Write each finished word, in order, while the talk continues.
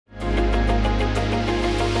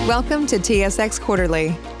Welcome to TSX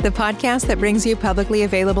Quarterly, the podcast that brings you publicly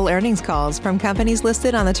available earnings calls from companies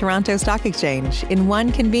listed on the Toronto Stock Exchange in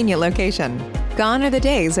one convenient location. Gone are the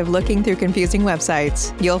days of looking through confusing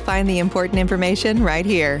websites. You'll find the important information right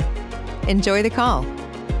here. Enjoy the call.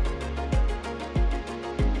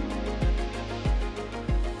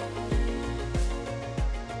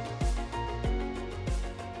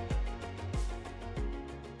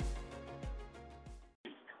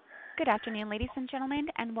 Good afternoon, ladies and gentlemen,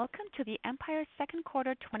 and welcome to the Empire Second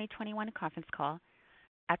Quarter 2021 conference call.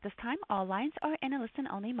 At this time, all lines are in a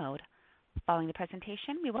listen-only mode. Following the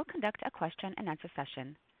presentation, we will conduct a question-and-answer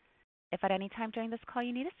session. If at any time during this call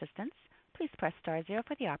you need assistance, please press *0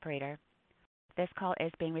 for the operator. This call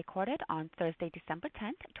is being recorded on Thursday, December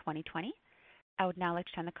 10th, 2020. I would now like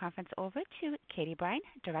to turn the conference over to Katie Brine,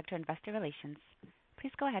 Director of Investor Relations.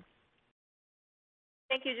 Please go ahead.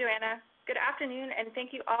 Thank you, Joanna. Good afternoon, and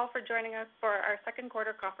thank you all for joining us for our second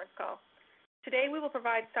quarter conference call. Today, we will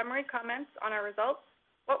provide summary comments on our results,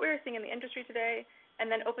 what we are seeing in the industry today,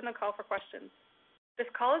 and then open the call for questions. This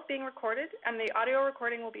call is being recorded, and the audio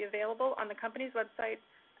recording will be available on the company's website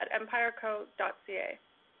at empireco.ca.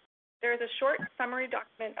 There is a short summary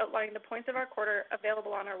document outlining the points of our quarter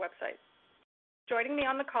available on our website. Joining me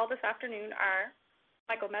on the call this afternoon are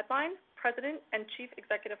Michael Medline, President and Chief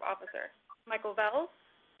Executive Officer, Michael Vels,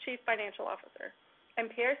 Chief Financial Officer, and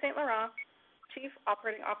Pierre St-Laurent, Chief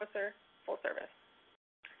Operating Officer, Full Service.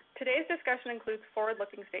 Today's discussion includes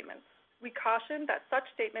forward-looking statements. We caution that such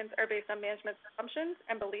statements are based on management's assumptions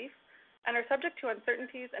and beliefs and are subject to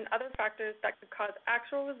uncertainties and other factors that could cause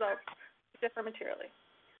actual results to differ materially.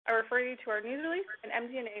 I refer you to our news release and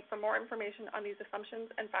MD&A for more information on these assumptions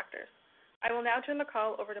and factors. I will now turn the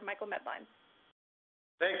call over to Michael Medline.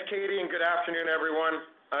 Thanks, Katie, and good afternoon, everyone.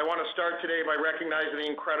 I want to start today by recognizing the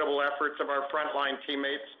incredible efforts of our frontline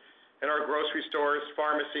teammates in our grocery stores,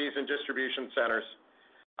 pharmacies, and distribution centers.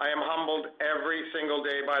 I am humbled every single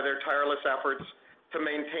day by their tireless efforts to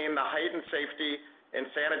maintain the heightened safety and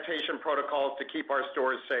sanitation protocols to keep our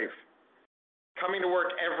stores safe. Coming to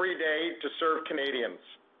work every day to serve Canadians.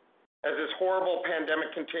 As this horrible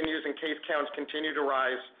pandemic continues and case counts continue to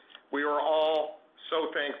rise, we are all so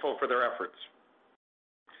thankful for their efforts.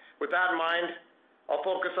 With that in mind, I'll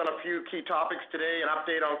focus on a few key topics today, an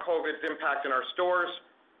update on COVID's impact in our stores,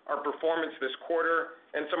 our performance this quarter,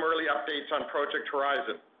 and some early updates on Project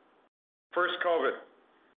Horizon. First, COVID.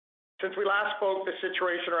 Since we last spoke, the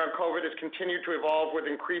situation around COVID has continued to evolve with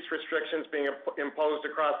increased restrictions being imposed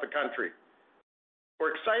across the country.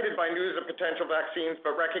 We're excited by news of potential vaccines,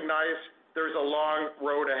 but recognize there's a long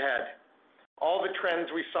road ahead. All the trends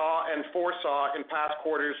we saw and foresaw in past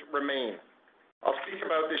quarters remain. I'll speak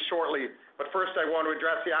about this shortly, but first I want to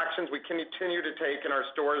address the actions we continue to take in our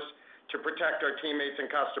stores to protect our teammates and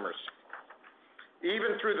customers.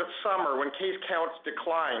 Even through the summer, when case counts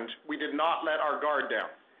declined, we did not let our guard down.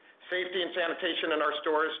 Safety and sanitation in our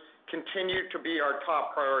stores continue to be our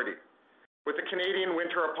top priority. With the Canadian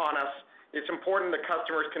winter upon us, it's important that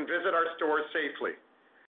customers can visit our stores safely.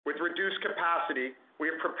 With reduced capacity, we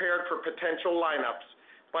have prepared for potential lineups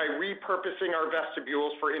by repurposing our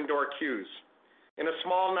vestibules for indoor queues. In a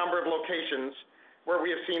small number of locations where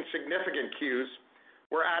we have seen significant queues,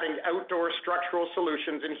 we're adding outdoor structural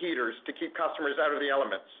solutions and heaters to keep customers out of the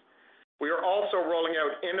elements. We are also rolling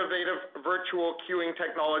out innovative virtual queuing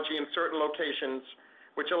technology in certain locations,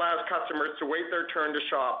 which allows customers to wait their turn to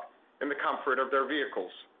shop in the comfort of their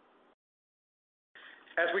vehicles.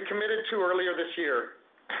 As we committed to earlier this year,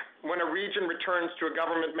 when a region returns to a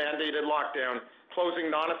government-mandated lockdown,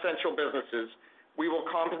 closing non-essential businesses, we will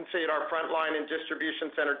compensate our frontline and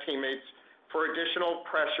distribution center teammates for additional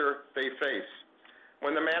pressure they face.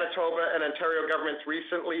 When the Manitoba and Ontario governments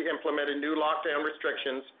recently implemented new lockdown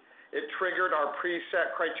restrictions, it triggered our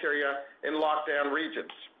preset criteria in lockdown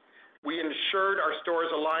regions. We ensured our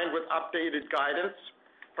stores aligned with updated guidance,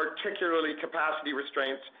 particularly capacity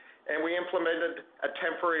restraints, and we implemented a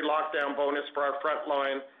temporary lockdown bonus for our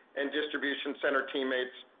frontline and distribution center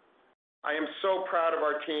teammates. I am so proud of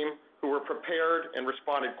our team who were prepared and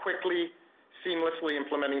responded quickly, seamlessly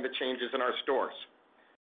implementing the changes in our stores.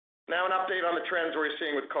 Now an update on the trends we're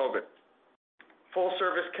seeing with COVID. Full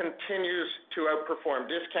service continues to outperform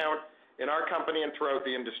discount in our company and throughout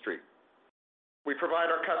the industry. We provide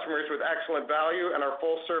our customers with excellent value, and our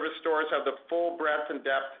full service stores have the full breadth and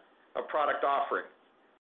depth of product offering.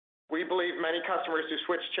 We believe many customers who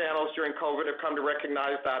switched channels during COVID have come to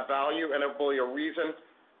recognize that value, and it will be a reason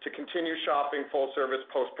to continue shopping full service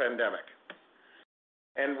post-pandemic.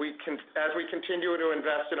 And as we continue to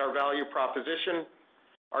invest in our value proposition,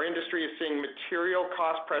 our industry is seeing material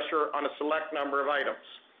cost pressure on a select number of items.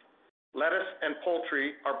 Lettuce and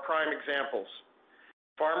poultry are prime examples.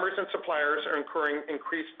 Farmers and suppliers are incurring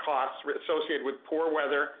increased costs associated with poor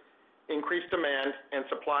weather, increased demand, and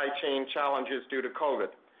supply chain challenges due to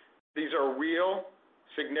COVID. These are real,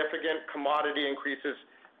 significant commodity increases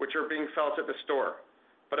which are being felt at the store.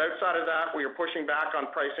 But outside of that, we are pushing back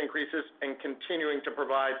on price increases and continuing to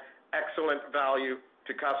provide excellent value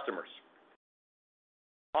to customers.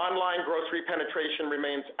 Online grocery penetration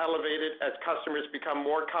remains elevated as customers become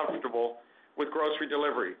more comfortable with grocery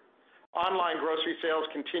delivery. Online grocery sales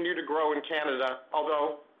continue to grow in Canada,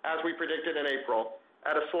 although, as we predicted in April,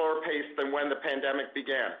 at a slower pace than when the pandemic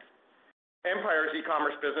began. Empire's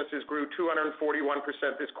e-commerce businesses grew 241%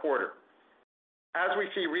 this quarter. As we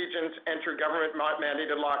see regions enter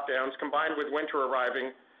government-mandated lockdowns combined with winter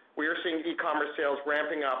arriving, we are seeing e-commerce sales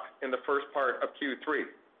ramping up in the first part of Q3.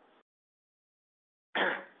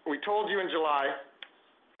 We told you in July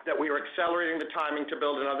that we were accelerating the timing to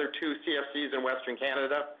build another 2 CFCs in Western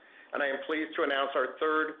Canada, and I am pleased to announce our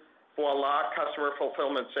third Voilà Customer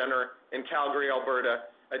Fulfillment Centre in Calgary,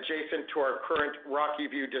 Alberta, adjacent to our current Rocky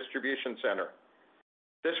View Distribution Centre.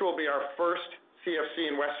 This will be our first CFC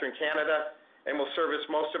in Western Canada and will service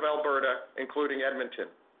most of Alberta, including Edmonton.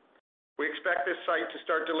 We expect this site to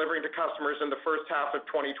start delivering to customers in the first half of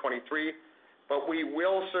 2023, but we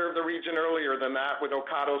will serve the region earlier than that with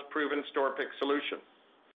Ocado's proven store pick solution.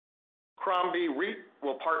 Crombie REIT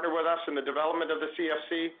will partner with us in the development of the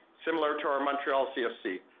CFC, similar to our Montreal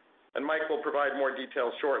CFC, and Mike will provide more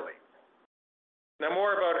details shortly. Now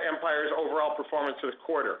more about Empire's overall performance this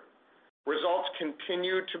quarter. Results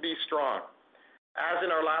continue to be strong. As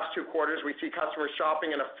in our last 2 quarters, we see customers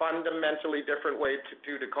shopping in a fundamentally different way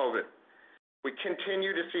due to COVID. We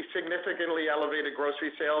continue to see significantly elevated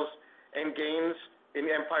grocery sales and gains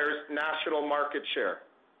in Empire's national market share.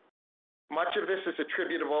 Much of this is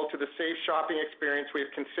attributable to the safe shopping experience we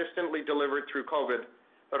have consistently delivered through COVID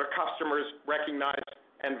that our customers recognize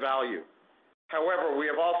and value. However, we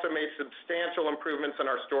have also made substantial improvements in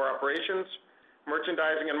our store operations,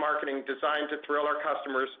 merchandising and marketing designed to thrill our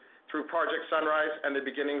customers through Project Sunrise and the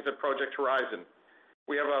beginnings of Project Horizon.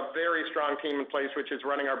 We have a very strong team in place which is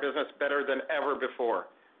running our business better than ever before.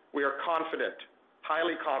 We are confident,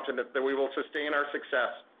 highly confident, that we will sustain our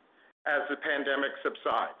success as the pandemic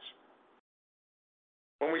subsides.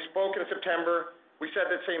 When we spoke in September, we said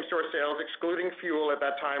that same-store sales, excluding fuel at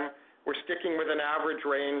that time, were sticking with an average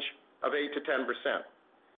range of 8 to 10%.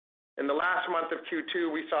 In the last month of Q2,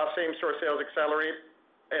 we saw same-store sales accelerate,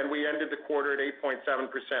 and we ended the quarter at 8.7%.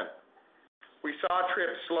 We saw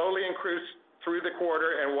trips slowly increase through the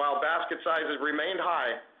quarter, and while basket sizes remained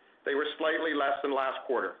high, they were slightly less than last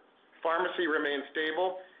quarter. Pharmacy remained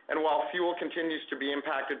stable, and while fuel continues to be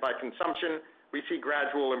impacted by consumption, we see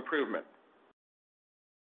gradual improvement.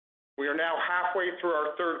 We are now halfway through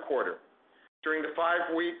our third quarter. During the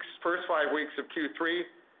first 5 weeks of Q3,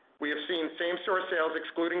 we have seen same-store sales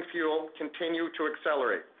excluding fuel continue to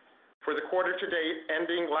accelerate. For the quarter to date,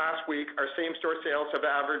 ending last week, our same-store sales have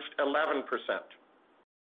averaged 11%.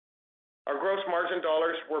 Our gross margin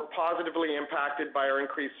dollars were positively impacted by our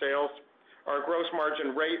increased sales. Our gross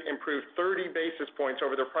margin rate improved 30 basis points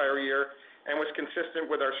over the prior year and was consistent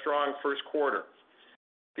with our strong first quarter.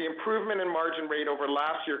 The improvement in margin rate over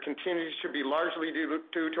last year continues to be largely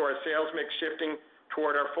due to our sales mix shifting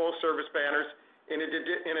toward our full-service banners, in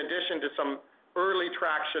addition to some early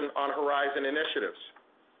traction on Horizon initiatives.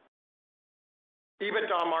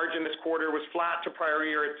 EBITDA margin this quarter was flat to prior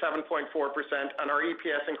year at 7.4%, and our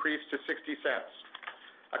EPS increased to 60 cents.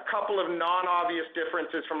 A couple of non-obvious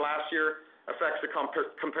differences from last year affects the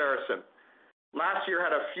comparison. Last year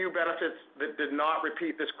had a few benefits that did not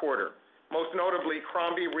repeat this quarter. Most notably,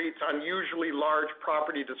 Crombie REIT's unusually large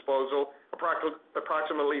property disposal,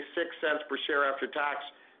 approximately 6 cents per share after tax.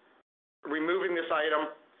 Removing this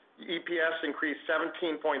item, EPS increased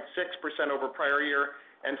 17.6% over prior year,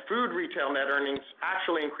 and food retail net earnings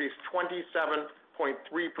actually increased 27.3%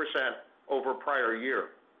 over prior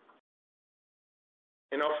year.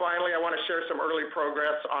 Finally, I want to share some early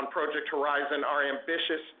progress on Project Horizon, our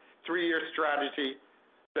ambitious 3-year strategy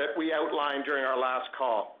that we outlined during our last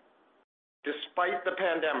call. Despite the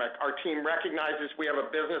pandemic, our team recognizes we have a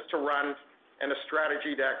business to run and a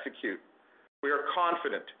strategy to execute. We are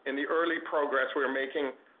confident in the early progress we are making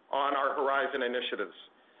on our Horizon initiatives.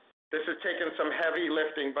 This has taken some heavy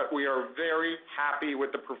lifting, but we are very happy with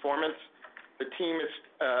the performance. The team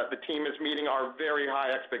is meeting our very high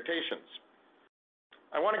expectations.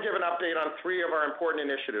 I want to give an update on 3 of our important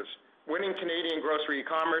initiatives: winning Canadian grocery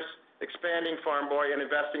e-commerce, expanding Farm Boy, and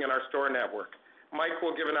investing in our store network. Mike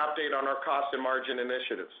will give an update on our cost and margin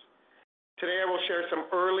initiatives. Today I will share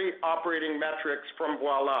some early operating metrics from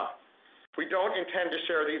Voilà. We don't intend to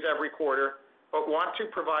share these every quarter, but want to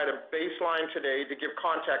provide a baseline today to give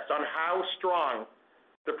context on how strong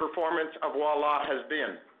the performance of Voilà has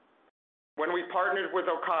been. When we partnered with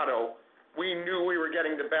Ocado, we knew we were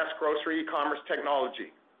getting the best grocery e-commerce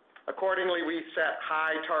technology. Accordingly, we set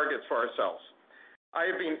high targets for ourselves. I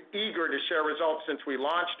have been eager to share results since we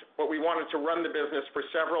launched, but we wanted to run the business for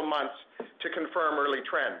several months to confirm early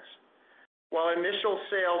trends. While initial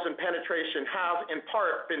sales and penetration have, in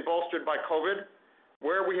part, been bolstered by COVID,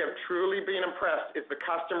 where we have truly been impressed is the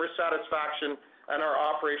customer satisfaction and our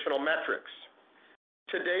operational metrics.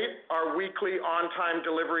 To date, our weekly on-time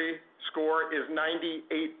delivery score is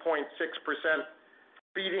 98.6%,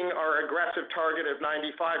 beating our aggressive target of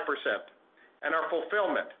 95%. And our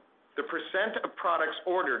fulfillment, the percent of products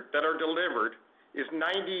ordered that are delivered, is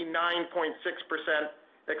 99.6%,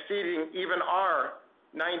 exceeding even our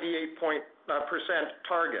 98%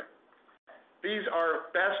 target. These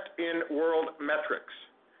are best-in-world metrics.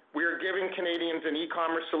 We are giving Canadians an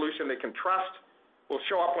e-commerce solution they can trust, will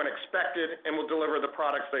show up when expected, and will deliver the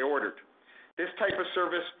products they ordered. This type of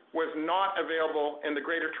service was not available in the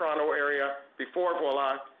Greater Toronto area before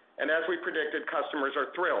Voilà, and as we predicted, customers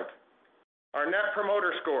are thrilled. Our Net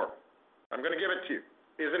Promoter Score, I'm going to give it to you,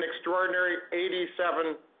 is an extraordinary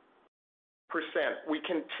 87%. We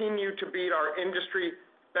continue to beat our industry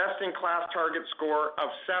best-in-class target score of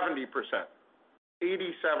 70%. 87%.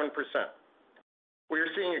 We are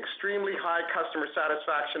seeing extremely high customer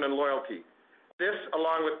satisfaction and loyalty. This,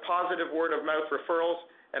 along with positive word-of-mouth referrals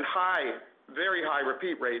and very high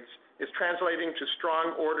repeat rates, is translating to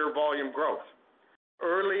strong order volume growth.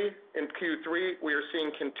 Early in Q3, we are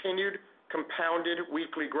seeing continued compounded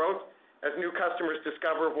weekly growth as new customers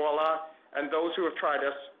discover Voilà and those who have tried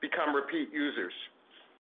us become repeat users.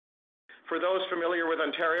 For those familiar with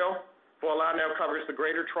Ontario, Voilà now covers the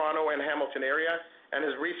Greater Toronto and Hamilton area and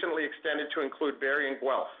has recently extended to include Barrie and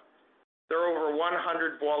Guelph. There are over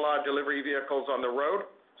 100 Voilà delivery vehicles on the road,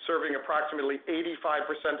 serving approximately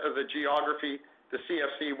 85% of the geography the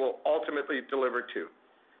CFC will ultimately deliver to.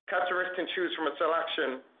 Customers can choose from a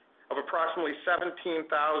selection of approximately 17,000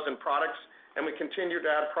 products, and we continue to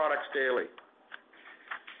add products daily.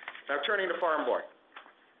 Now turning to Farm Boy.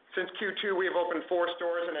 Since Q2, we have opened 4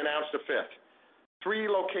 stores and announced a 5th. 3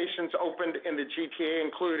 locations opened in the GTA,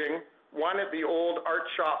 including one at the old Art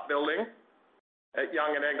Shop building at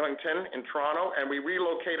Yonge and Eglinton in Toronto, and we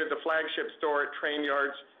relocated the flagship store at Train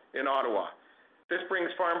Yards in Ottawa. This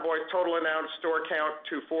brings Farm Boy's total announced store count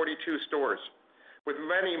to 42 stores, with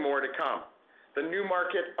many more to come. The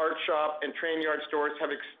Newmarket, Art Shop, and Train Yard stores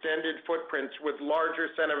have extended footprints with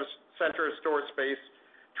larger center of store space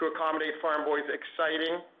to accommodate Farm Boy's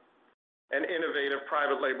exciting and innovative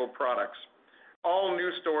private label products. All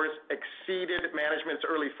new stores exceeded management's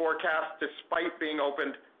early forecast despite being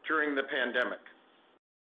opened during the pandemic.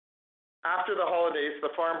 After the holidays,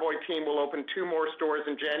 the Farm Boy team will open 2 more stores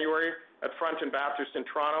in January at Front and Bathurst in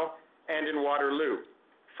Toronto and in Waterloo.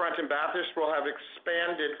 Front and Bathurst will have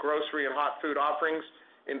expanded grocery and hot food offerings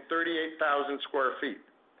in 38,000 square feet.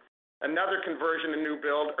 Another conversion and new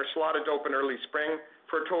build are slotted to open early spring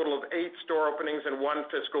for a total of 8 store openings in 1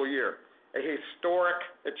 fiscal year, a historic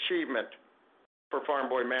achievement for Farm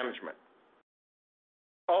Boy management.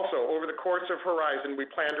 Also, over the course of Horizon, we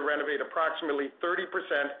plan to renovate approximately 30%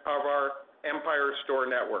 of our Empire store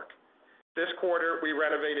network. This quarter, we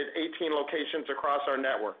renovated 18 locations across our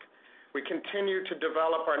network. We continue to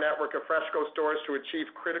develop our network of Fresco stores to achieve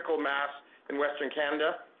critical mass in Western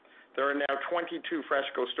Canada. There are now 22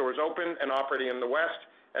 Fresco stores open and operating in the West,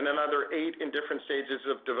 and another 8 in different stages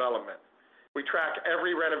of development. We track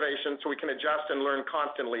every renovation so we can adjust and learn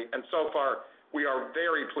constantly, and so far, we are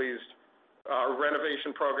very pleased our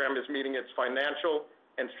renovation program is meeting its financial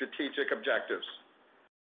and strategic objectives.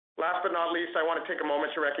 Last but not least, I want to take a moment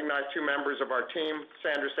to recognize 2 members of our team.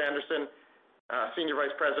 Sandra Sanderson, Senior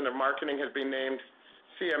Vice President of Marketing, has been named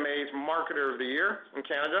CMA's Marketer of the Year in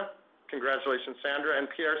Canada. Congratulations, Sandra. And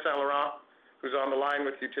Pierre Saint-Laurent, who's on the line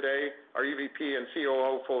with you today, our EVP and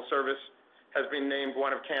COO Full Service, has been named one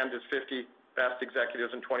of Canada's 50 Best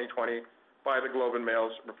Executives in 2020 by the Globe and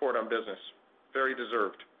Mail's Report on Business. Very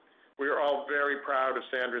deserved. We are all very proud of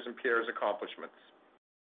Sandra's and Pierre's accomplishments.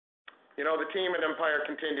 You know, the team at Empire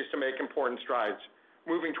continues to make important strides,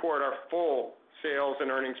 moving toward our full sales and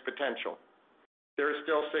earnings potential. There is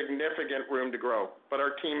still significant room to grow, but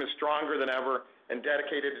our team is stronger than ever and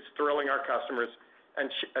dedicated to thrilling our customers and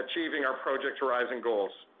achieving our Project Horizon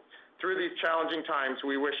goals. Through these challenging times,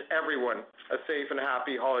 we wish everyone a safe and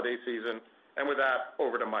happy holiday season. And with that,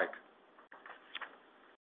 over to Mike.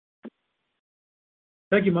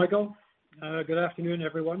 Thank you, Michael. Good afternoon,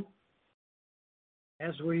 everyone.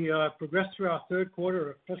 As we progress through our third quarter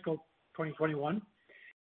of fiscal 2021,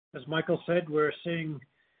 as Michael said, we're seeing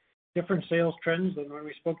different sales trends than when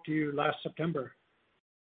we spoke to you last September.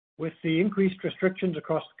 With the increased restrictions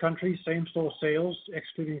across the country, same-store sales,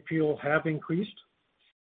 excluding fuel, have increased,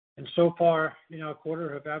 and so far in our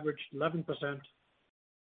quarter have averaged 11%,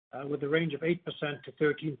 with a range of 8% to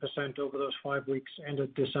 13% over those 5 weeks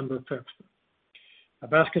ended December 5th. Our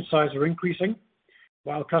basket size are increasing,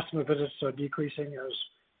 while customer visits are decreasing as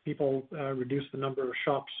people reduce the number of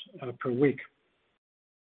shops per week.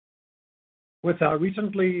 With our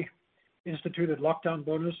recently instituted lockdown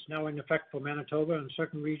bonus now in effect for Manitoba and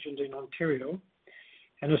certain regions in Ontario,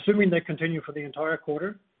 and assuming they continue for the entire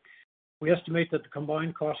quarter, we estimate that the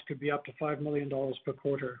combined cost could be up to $5 million per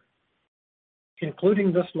quarter.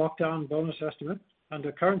 Including this lockdown bonus estimate,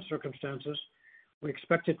 under current circumstances, we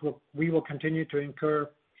expect we will continue to incur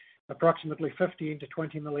approximately $15 to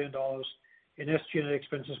 $20 million in SG&A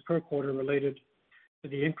expenses per quarter related to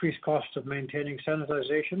the increased cost of maintaining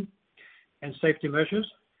sanitization and safety measures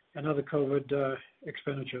and other COVID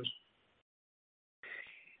expenditures.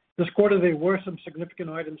 This quarter, there were some significant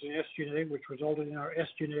items in SG&A which resulted in our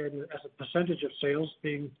SG&A as a percentage of sales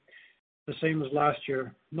being the same as last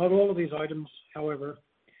year. Not all of these items, however,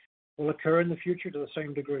 will occur in the future to the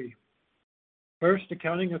same degree. First,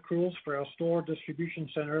 accounting accruals for our store distribution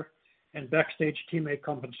center and backstage teammate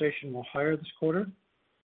compensation were higher this quarter.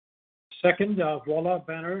 Second, our Voilà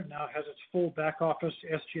banner now has its full back office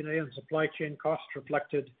SG&A and supply chain costs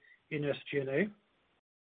reflected in SG&A.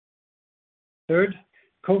 Third,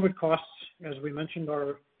 COVID costs, as we mentioned,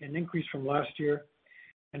 are an increase from last year.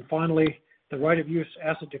 And finally, the right of use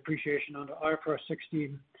asset depreciation under IFRS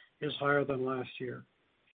 16 is higher than last year.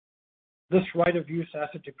 This right of use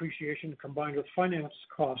asset depreciation combined with finance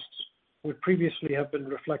costs would previously have been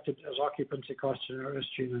reflected as occupancy costs in our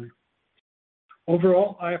SG&A.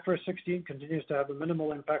 Overall, IFRS 16 continues to have a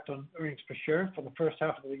minimal impact on earnings per share. For the first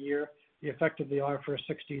half of the year, the effect of the IFRS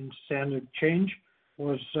 16 standard change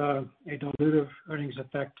was a dilutive earnings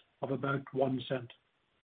effect of about 1 cent.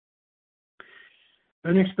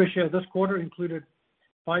 Earnings per share this quarter included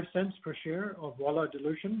 5 cents per share of Voilà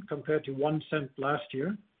dilution compared to 1 cent last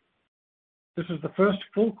year. This is the first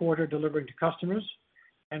full quarter delivering to customers,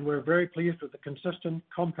 and we're very pleased with the consistent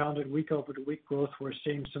compounded week-over-week growth we're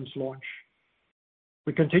seeing since launch.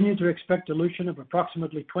 We continue to expect dilution of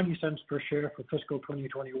approximately 20 cents per share for fiscal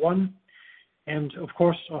 2021, and of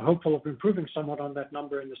course are hopeful of improving somewhat on that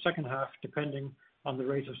number in the second half, depending on the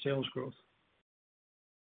rate of sales growth.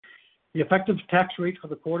 The effective tax rate for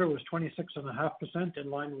the quarter was 26.5%, in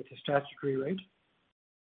line with the statutory rate.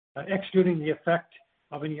 Excluding the effect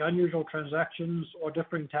of any unusual transactions or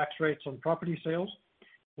differing tax rates on property sales,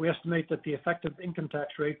 we estimate that the effective income tax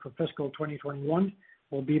rate for fiscal 2021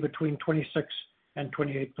 will be between 26 and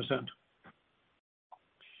 28%.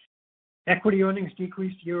 Equity earnings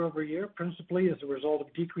decreased year over year, principally as a result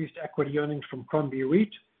of decreased equity earnings from Crombie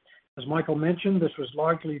REIT. As Michael mentioned, this was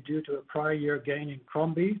largely due to a prior year gain in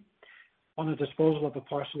Crombie on the disposal of a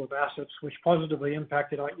parcel of assets, which positively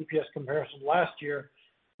impacted our EPS comparison last year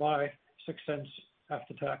by 6 cents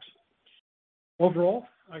after tax. Overall,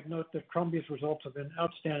 I'd note that Crombie's results have been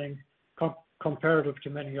outstanding comparative to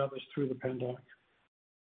many others through the pandemic.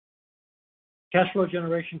 Cash flow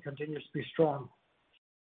generation continues to be strong.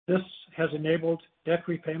 This has enabled debt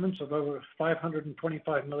repayments of over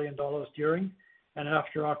 $525 million during and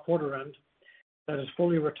after our quarter end that has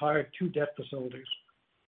fully retired 2 debt facilities.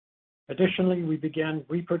 Additionally, we began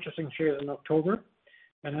repurchasing shares in October,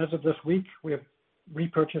 and as of this week, we have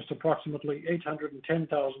repurchased approximately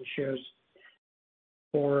 810,000 shares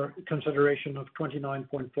for consideration of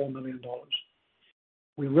 $29.4 million.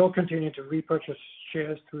 We will continue to repurchase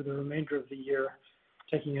shares through the remainder of the year,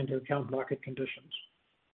 taking into account market conditions.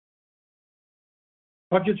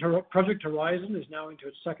 Project Horizon is now into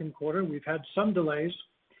its second quarter. We've had some delays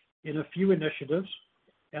in a few initiatives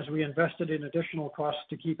as we invested in additional costs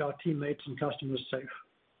to keep our teammates and customers safe.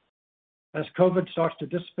 As COVID starts to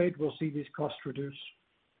dissipate, we'll see these costs reduce.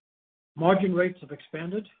 Margin rates have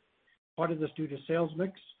expanded, part of this due to sales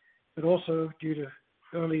mix, but also due to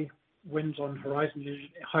early wins on Horizon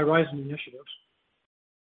initiatives.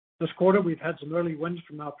 This quarter, we've had some early wins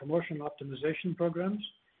from our promotional optimization programs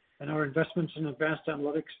and our investments in advanced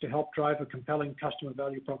analytics to help drive a compelling customer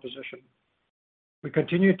value proposition. We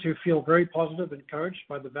continue to feel very positive and encouraged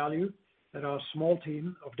by the value that our small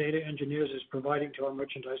team of data engineers is providing to our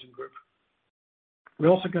merchandising group. We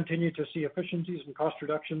also continue to see efficiencies and cost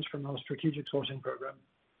reductions from our strategic sourcing program.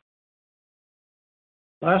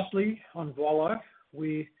 Lastly, on Voilà,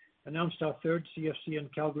 we announced our third CFC in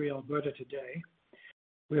Calgary, Alberta today.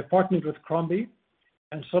 We have partnered with Crombie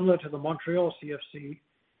And similar to the Montreal CFC,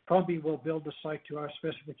 Crombie will build the site to our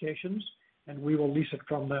specifications, and we will lease it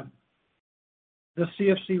from them. This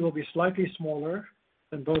CFC will be slightly smaller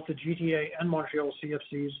than both the GTA and Montreal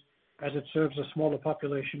CFCs, as it serves a smaller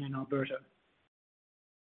population in Alberta.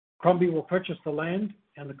 Crombie will purchase the land,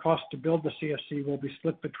 and the cost to build the CFC will be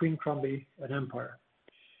split between Crombie and Empire.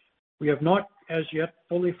 We have not as yet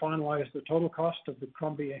fully finalized the total cost of the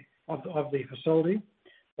Crombie of the facility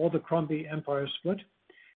or the Crombie Empire split,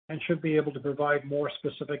 and should be able to provide more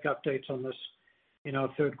specific updates on this in our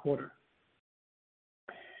third quarter.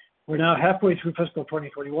 We're now halfway through fiscal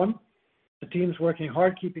 2021. The team's working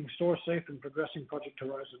hard, keeping stores safe and progressing Project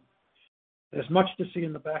Horizon. There's much to see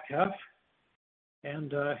in the back half,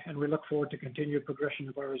 and we look forward to continued progression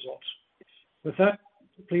of our results. With that,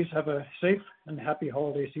 please have a safe and happy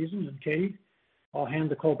holiday season. And Katie, I'll hand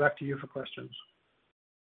the call back to you for questions.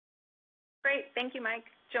 Great. Thank you, Mike.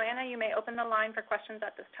 Joanna, you may open the line for questions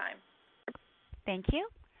at this time. Thank you.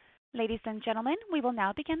 Ladies and gentlemen, we will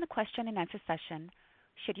now begin the question and answer session.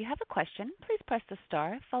 Should you have a question, please press the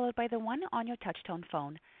star followed by the 1 on your touch-tone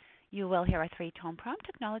phone. You will hear a 3-tone prompt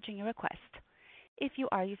acknowledging your request. If you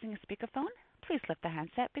are using a speakerphone, please lift the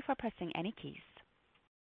handset before pressing any keys.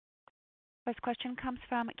 First question comes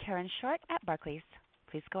from Karen Short at Barclays.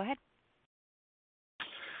 Please go ahead.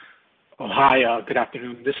 Oh, hi, good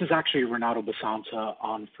afternoon. This is actually Renato Basanta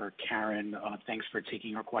on for Karen. Thanks for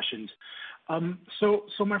taking our questions. So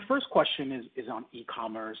my first question is on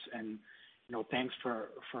e-commerce, and thanks for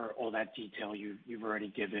all that detail you've already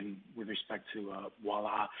given with respect to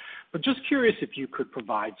Voilà. But just curious if you could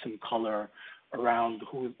provide some color around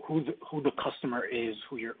who the customer is,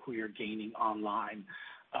 who you're gaining online.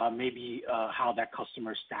 Maybe how that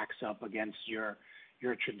customer stacks up against your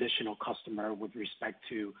traditional customer with respect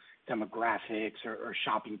to demographics or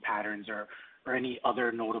shopping patterns or any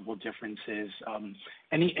other notable differences.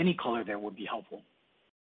 Any color there would be helpful.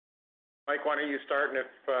 Mike, why don't you start, and if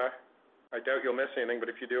I doubt you'll miss anything, but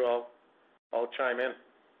if you do, I'll chime in.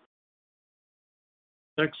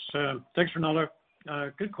 Thanks, Renato.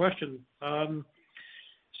 Good question.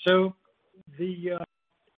 So the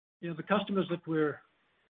customers that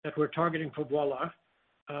we're targeting for Voilà,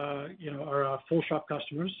 are our full shop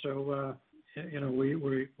customers. So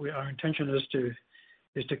our intention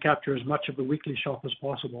is to capture as much of the weekly shop as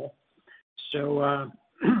possible. So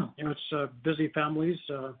it's busy families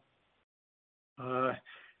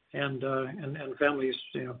and families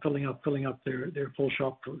filling up their full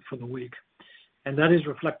shop for the week, and that is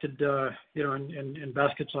reflected in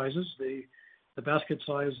basket sizes. The basket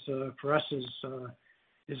size for us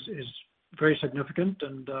is very significant,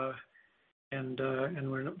 and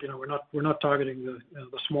we're not targeting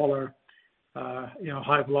the smaller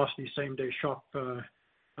high velocity same day shop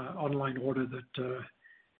online order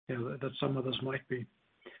that some of us might be.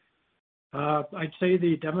 I'd say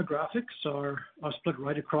the demographics are split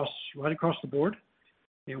right across the board.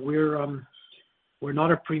 We're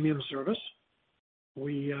not a premium service.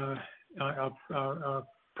 Our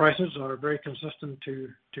prices are very consistent to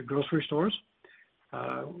grocery stores.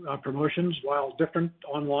 Our promotions, while different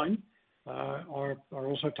online, are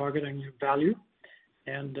also targeting value,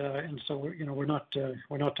 and so we're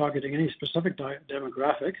not targeting any specific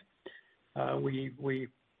demographic.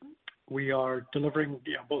 We are delivering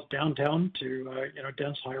both downtown to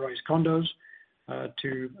dense high-rise condos,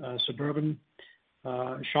 to suburban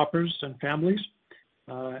shoppers and families,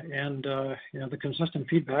 and the consistent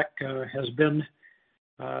feedback has been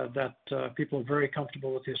that people are very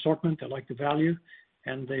comfortable with the assortment. They like the value,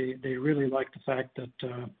 and they really like the fact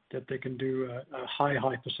that they can do a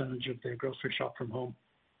high percentage of their grocery shop from home.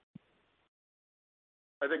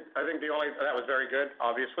 I think that was very good,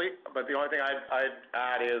 obviously, but the only thing I'd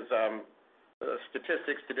add is the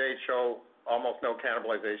statistics to date show almost no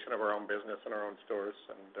cannibalization of our own business and our own stores,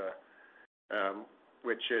 and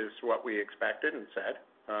which is what we expected and said,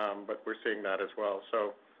 but we're seeing that as well.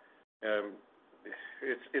 So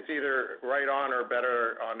it's either right on or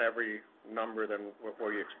better on every number than what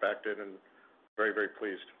we expected, and very, very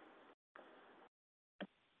pleased.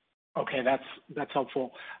 Okay, that's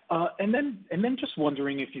helpful. And then just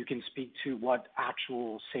wondering if you can speak to what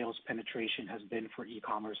actual sales penetration has been for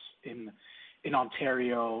e-commerce in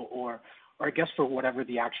Ontario, or I guess for whatever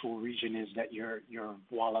the actual region is that your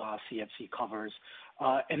Voilà CFC covers,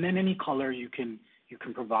 and then any color you can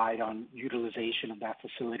provide on utilization of that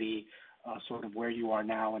facility, sort of where you are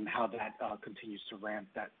now and how that continues to ramp.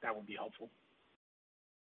 That would be helpful.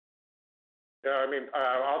 Yeah, I mean,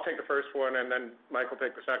 I'll take the first one, and then Mike will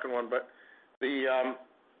take the second one. But on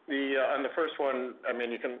the first one, I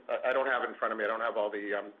mean, I don't have it in front of me. I don't have all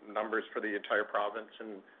the numbers for the entire province,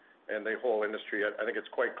 and and the whole industry, I think it's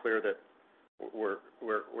quite clear that we're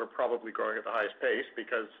probably growing at the highest pace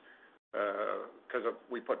because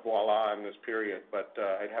we put Voilà in this period. But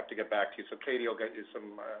I'd have to get back to you. So Katie will get you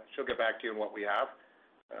she'll get back to you on what we have.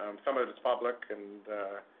 Some of it's public, and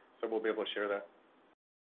so we'll be able to share that.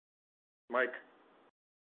 Mike.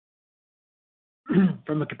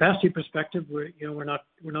 From a capacity perspective, we're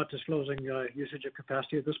not disclosing usage of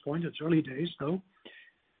capacity at this point. It's early days though,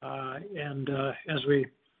 and as we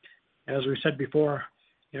said before,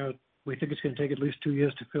 we think it's going to take at least 2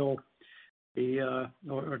 years to fill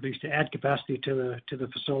or at least to add capacity to the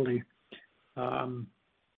facility to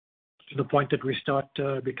the point that we start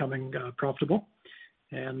becoming profitable.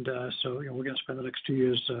 And so we're going to spend the next 2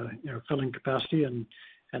 years filling capacity, and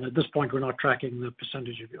at this point we're not tracking the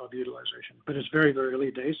percentage of utilization. But it's very, very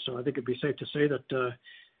early days, so I think it'd be safe to say that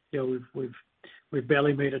we've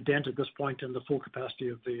barely made a dent at this point in the full capacity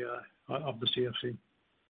of the CFC.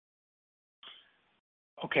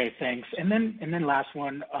 Okay, thanks. And then last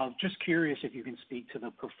one, just curious if you can speak to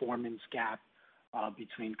the performance gap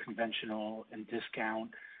between conventional and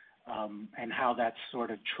discount, and how that's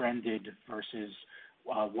sort of trended versus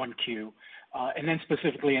 1Q. And then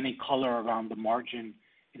specifically any color around the margin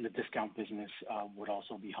in the discount business would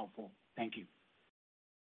also be helpful. Thank you.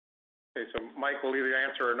 Okay, so Mike will either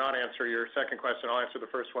answer or not answer your second question. I'll answer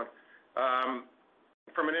the first one.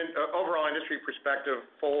 From an overall industry perspective,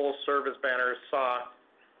 full service banners saw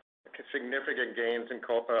significant gains in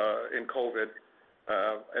COVID.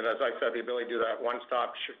 And as I said, the ability to do that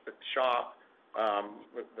one-stop shop,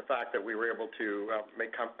 the fact that we were able to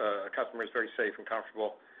make customers very safe and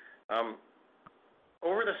comfortable.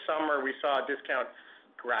 Over the summer, we saw discounts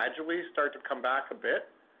gradually start to come back a bit,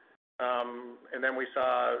 and then we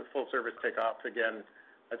saw full service take off again.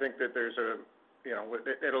 I think that there's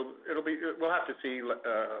we'll have to see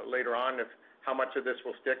later on how much of this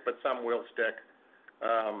will stick, but some will stick.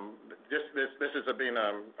 This has been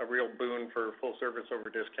a real boon for full service over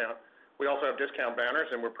discount. We also have discount banners,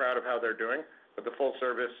 and we're proud of how they're doing. But the full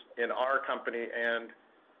service in our company and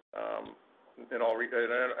in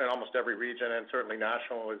almost every region, and certainly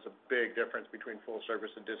national, is a big difference between full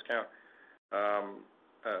service and discount.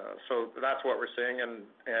 So that's what we're seeing,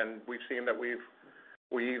 and we've seen that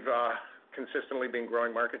we've consistently been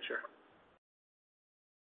growing market share.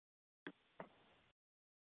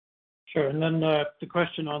 Sure, and then the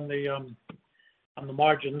question on the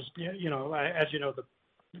margins, as you know, the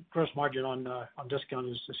gross margin on discount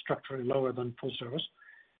is structurally lower than full service.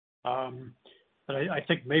 But I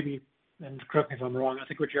think maybe, and correct me if I'm wrong, I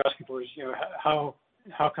think what you're asking for is how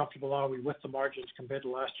comfortable are we with the margins compared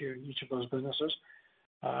to last year in each of those businesses?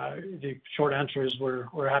 The short answer is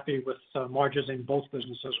we're happy with margins in both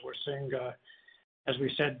businesses. We're seeing, as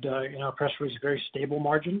we said in our press release, very stable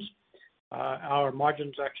margins. Our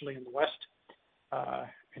margins actually in the West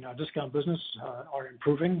in our discount business are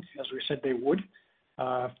improving, as we said they would,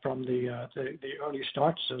 from the early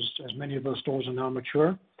starts, as many of those stores are now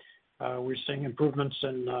mature. We're seeing improvements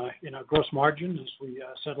in our gross margin as we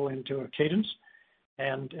settle into a cadence,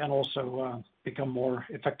 and also become more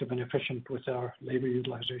effective and efficient with our labor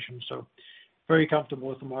utilization. So very comfortable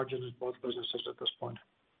with the margins in both businesses at this point.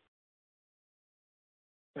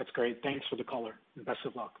 That's great. Thanks for the color, and best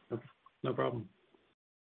of luck. No problem.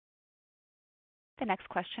 The next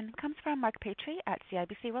question comes from Mark Petrie at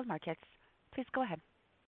CIBC World Markets. Please go ahead.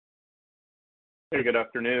 Hey, good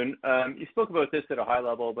afternoon. You spoke about this at a high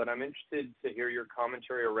level, but I'm interested to hear your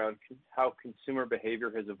commentary around how consumer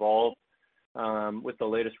behavior has evolved with the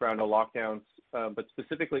latest round of lockdowns, but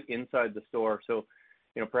specifically inside the store. So,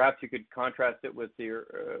 perhaps you could contrast it with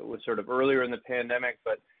sort of earlier in the pandemic,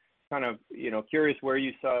 but kind of, curious where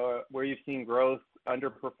you've seen growth,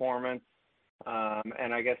 underperformance,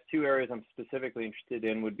 and I guess two areas I'm specifically interested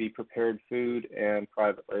in would be prepared food and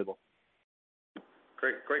private label.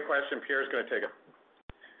 Great question. Pierre's going to take it.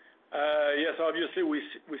 Yes, obviously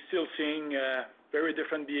we're still seeing very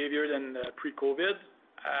different behavior than pre-COVID.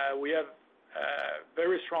 We have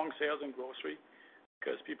very strong sales in grocery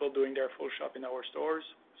because people doing their full shop in our stores.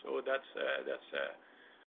 So that's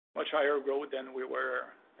much higher growth than we were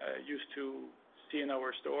used to see in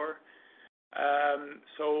our store.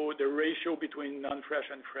 So the ratio between non-fresh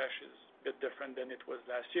and fresh is a bit different than it was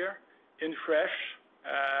last year. In fresh,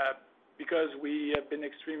 because we have been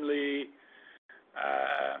extremely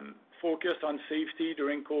focused on safety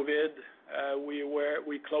during COVID,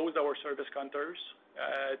 we closed our service counters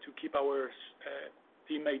to keep our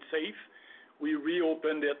teammates safe. We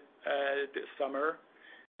reopened it this summer,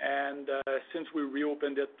 and since we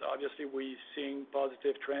reopened it, obviously we're seeing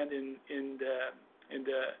positive trend in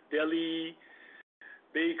the deli,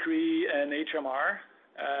 bakery, and HMR.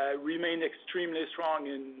 remain extremely strong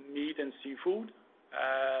in meat and seafood,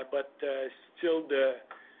 but still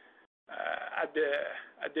at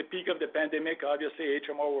the peak of the pandemic, obviously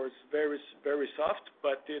HMR was very, very soft,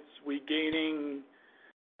 but we gaining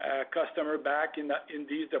customer back in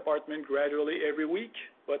these departments gradually every week,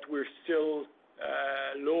 but we're still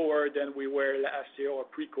lower than we were last year or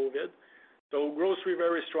pre-COVID. So grocery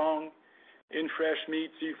very strong, in fresh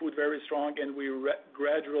meat, seafood very strong, and we're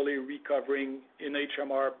gradually recovering in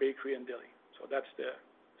HMR, bakery, and deli. So that's the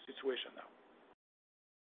situation now.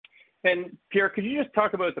 And Pierre, could you just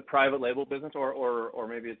talk about the private label business, or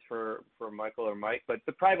maybe it's for Michael or Mike, but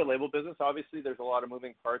the private label business, obviously there's a lot of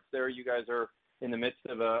moving parts there. You guys are in the midst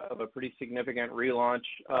of a pretty significant relaunch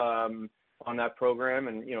on that program,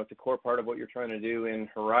 and it's a core part of what you're trying to do in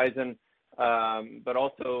Horizon. But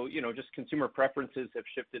also, just consumer preferences have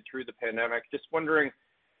shifted through the pandemic. Just wondering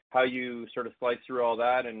how you sort of slice through all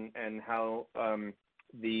that and how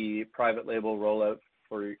the private label rollout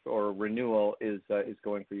or renewal is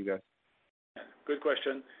going for you guys. Good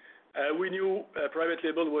question. We knew private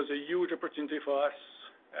label was a huge opportunity for us,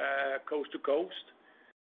 coast to coast.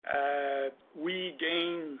 We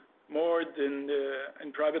gained more in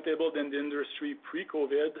private label than the industry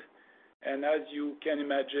pre-COVID, and as you can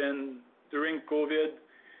imagine, during COVID,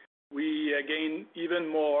 we gained even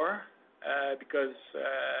more because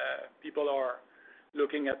people are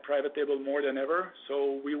looking at private label more than ever.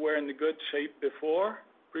 So we were in good shape before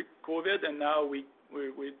pre-COVID, and now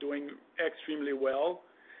we're doing extremely well.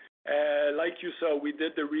 Like you saw, we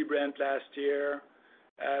did the rebrand last year.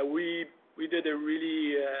 We did a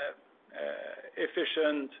really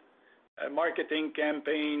efficient marketing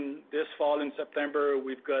campaign this fall in September.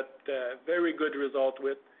 We've got very good result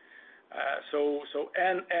with.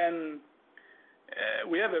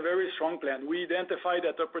 We have a very strong plan. We identified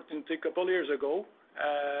that opportunity a couple of years ago.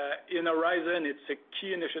 In Horizon, it's a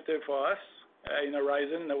key initiative for us. In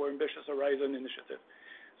Horizon, our ambitious Horizon initiative.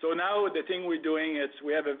 So now the thing we're doing is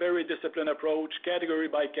we have a very disciplined approach, category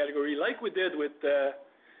by category, like we did with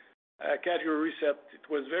category reset. It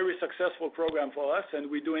was a very successful program for us, and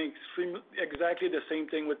we're doing exactly the same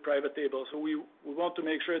thing with private label. So we want to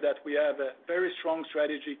make sure that we have a very strong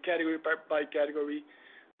strategy, category by category,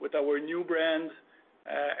 with our new brand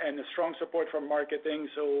and a strong support from marketing.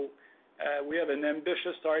 So we have an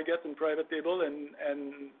ambitious target in private label,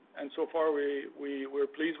 and so far we're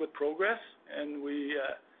pleased with progress, and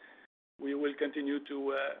we will continue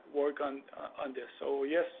to work on this. So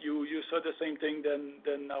yes, you saw the same thing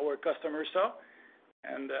than our customers saw,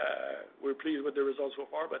 and we're pleased with the results so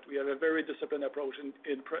far. But we have a very disciplined approach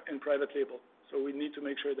in private label. So we need to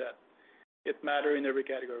make sure that it matters in every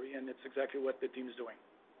category, and it's exactly what the team is doing.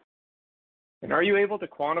 And are you able to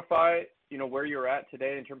quantify, where you're at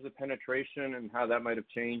today in terms of penetration and how that might have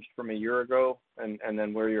changed from a year ago, and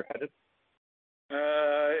then where you're headed?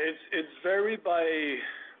 It's very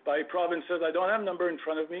by provinces. I don't have a number in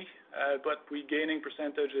front of me, but we're gaining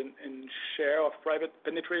percentage in share of private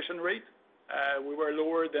penetration rate. We were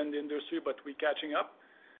lower than the industry, but we're catching up.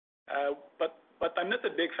 But I'm not a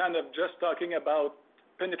big fan of just talking about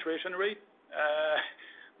penetration rate.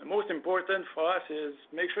 The most important for us is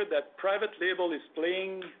make sure that private label is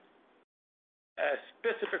playing a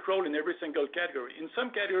specific role in every single category. In some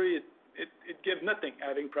category, it gives nothing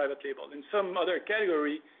having private label. In some other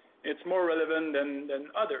category, it's more relevant than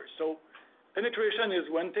others. So penetration is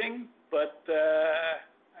one thing, but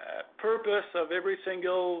purpose of every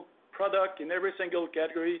single product in every single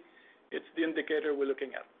category, it's the indicator we're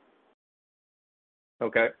looking at.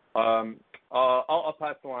 Okay. I'll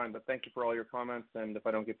pass the line, but thank you for all your comments, and if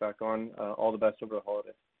I don't get back on, all the best over the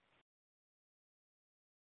holidays.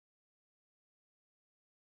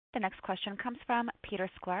 The next question comes from Peter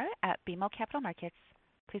Sklar at BMO Capital Markets.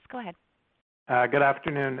 Please go ahead. Good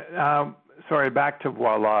afternoon. Sorry, back to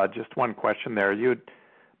Voilà. Just one question there.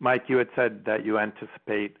 Mike, you had said that you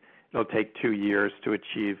anticipate it'll take 2 years to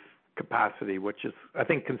achieve capacity, which is, I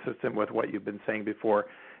think, consistent with what you've been saying before.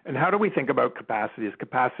 And how do we think about capacity? Is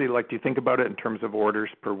capacity, do you think about it in terms of orders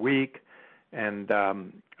per week? And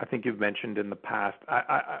I think you've mentioned in the past,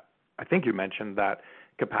 I think you mentioned that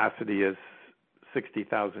capacity is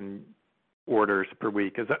 60,000 orders per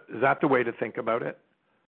week. Is that the way to think about it?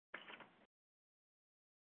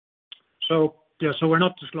 So we're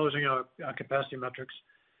not disclosing our capacity metrics,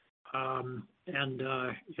 and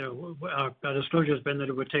our disclosure has been that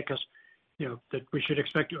it would take us, that we should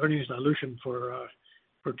expect earnings dilution for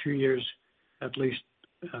 2 years at least,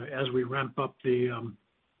 as we ramp up the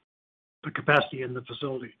capacity in the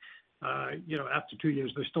facility. After 2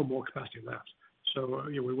 years, there's still more capacity left, so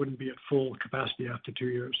we wouldn't be at full capacity after 2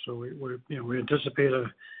 years. So we anticipate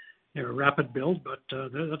rapid build, but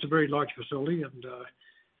that's a very large facility, and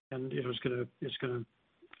it's going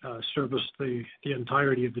to service the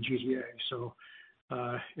entirety of the GTA. So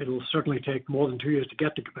it'll certainly take more than 2 years to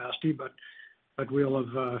get to capacity, but we'll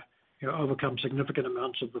have overcome significant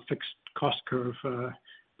amounts of the fixed cost curve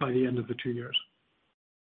by the end of the 2 years.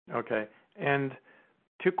 Okay. And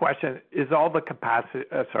two questions: is all the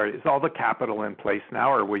capital in place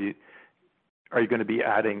now, or are you going to be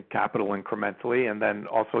adding capital incrementally? And then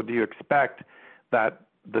also, do you expect that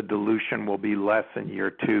the dilution will be less in year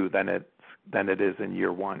 2 than it is in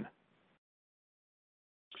year 1?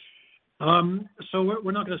 So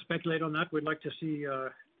we're not going to speculate on that. We'd like to see a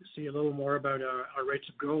little more about our rates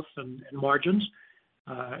of growth and margins.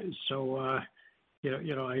 I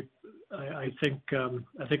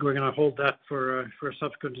think we're going to hold that for a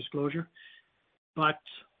subsequent disclosure. But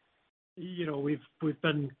we've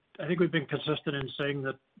been consistent in saying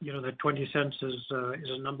that that 20 cents is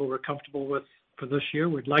a number we're comfortable with for this year.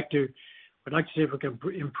 We'd like to see if we can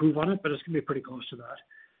improve on it, but it's going to be pretty close to that.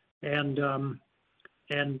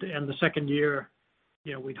 And the second year,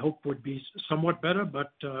 we'd hope would be somewhat better,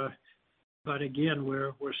 but again,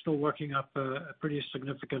 we're still working up a pretty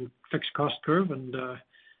significant fixed cost curve, and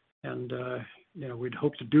we'd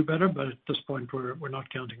hope to do better, but at this point, we're not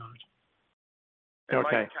counting on it.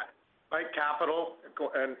 Okay. Mike, capital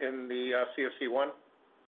in the CFC1,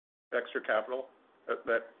 extra capital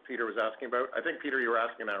that Peter was asking about. I think, Peter, you were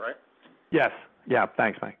asking that, right? Yes. Yeah.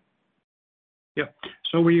 Thanks, Mike. Yeah.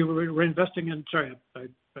 So we're investing in. Sorry, I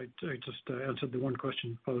just answered the one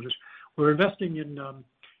question. Apologies. We're investing in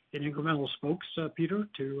incremental spokes, Peter,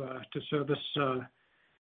 to service the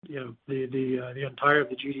entire of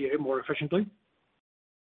the GTA more efficiently,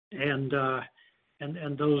 and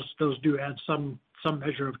those do add some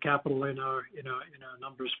measure of capital in our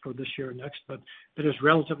numbers for this year and next, but it is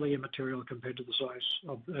relatively immaterial compared to the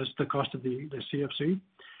size as the cost of the CFC.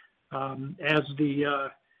 As the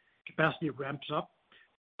capacity ramps up,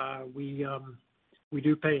 we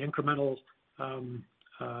do pay incremental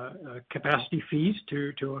capacity fees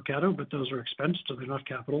to Ocado, but those are expensed, so they're not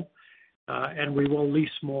capital. And we will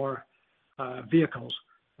lease more vehicles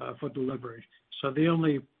for delivery. So the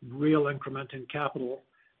only real increment in capital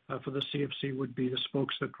for the CFC would be the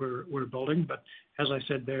spokes that we're building, but as I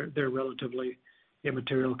said, they're relatively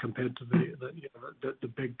immaterial compared to the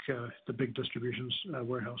big distributions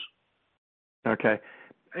warehouse. Okay,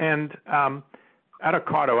 and at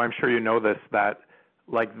Ocado, I'm sure you know this, that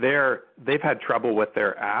they've had trouble with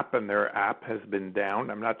their app, and their app has been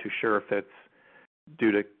down. I'm not too sure if it's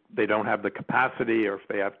due to they don't have the capacity or if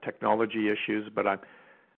they have technology issues, but I'm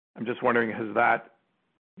just wondering, has that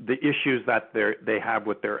the issues that they have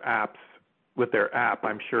with their app?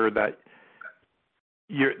 I'm sure that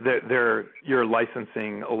you're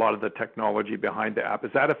licensing a lot of the technology behind the app.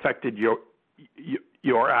 Has that affected your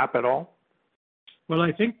app at all? Well,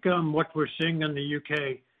 I think what we're seeing in the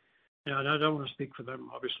UK, and I don't want to speak for them.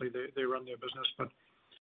 Obviously, they run their business,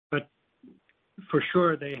 but for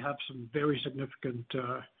sure they have some very significant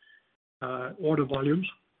order volumes,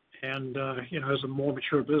 and as a more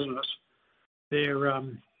mature business, they're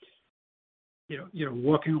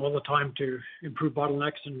working all the time to improve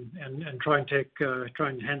bottlenecks and try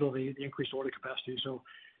and handle the increased order capacity. So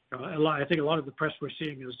I think a lot of the press we're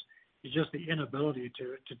seeing is just the inability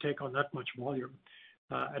to take on that much volume.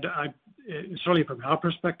 Certainly from our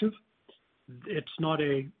perspective, it's not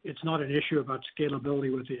an issue about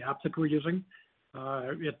scalability with the app that we're using.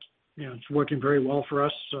 It's working very well for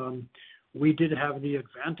us. We did have the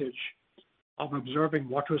advantage of observing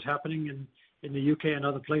what was happening in the UK and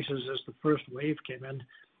other places as the first wave came in,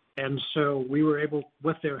 and so we were able,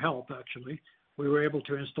 with their help actually, we were able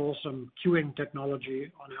to install some queuing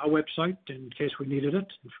technology on our website in case we needed it.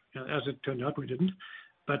 As it turned out, we didn't.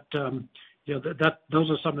 But those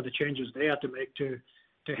are some of the changes they had to make to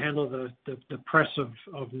handle the press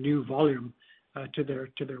of new volume to their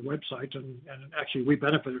website, and actually we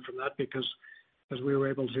benefited from that because we were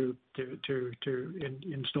able to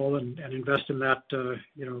install and invest in that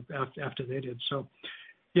after they did. So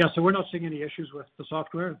so we're not seeing any issues with the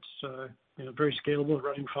software. It's very scalable,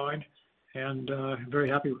 running fine, and very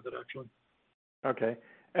happy with it actually. Okay.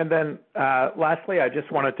 And then lastly, I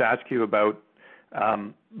just wanted to ask you about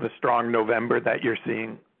the strong November that you're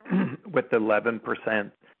seeing with the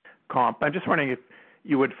 11% comp. I'm just wondering if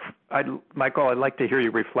you would, Michael, I'd like to hear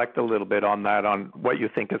you reflect a little bit on that, on what you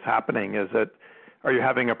think is happening. Are you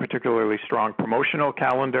having a particularly strong promotional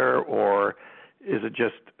calendar, or is it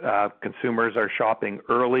just consumers are shopping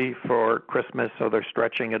early for Christmas, so they're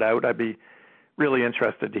stretching it out? I'd be really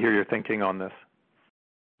interested to hear your thinking on this.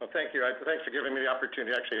 Well, thank you. Thanks for giving me the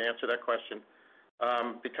opportunity to actually answer that question.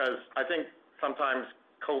 because I think sometimes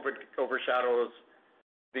COVID overshadows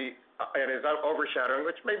and is overshadowing,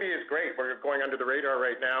 which maybe is great. We're going under the radar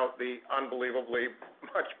right now, the unbelievably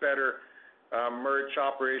much better merch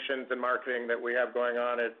operations and marketing that we have going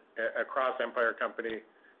on across Empire Company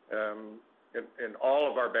in all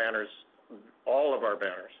of our banners.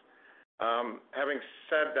 Having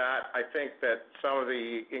said that, I think that some of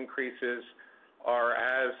the increases are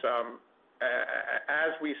as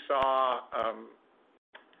we saw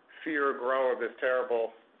fear grow of this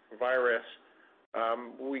terrible virus,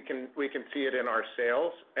 we can see it in our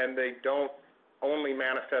sales, and they don't only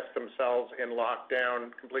manifest themselves in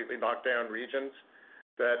completely locked down regions.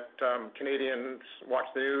 That Canadians watch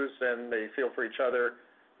the news and they feel for each other,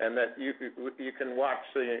 and that you can watch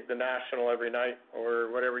the National every night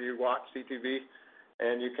or whatever you watch, CTV,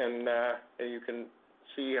 and you can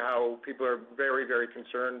see how people are very, very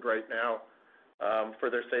concerned right now for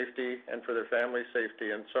their safety and for their family's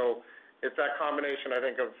safety. And so it's that combination, I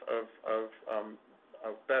think, of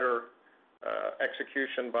better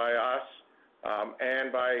execution by us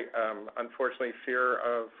and by, unfortunately, fear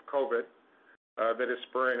of COVID that is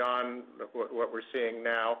spurring on what we're seeing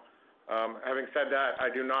now. Having said that, I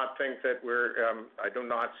do not think that I do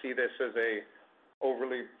not see this as a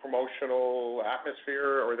overly promotional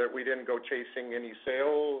atmosphere, or that we didn't go chasing any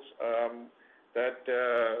sales.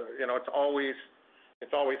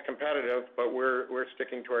 It's always competitive, but we're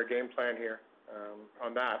sticking to our game plan here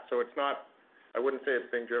on that. So it's not. I wouldn't say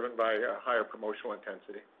it's being driven by a higher promotional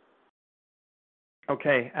intensity.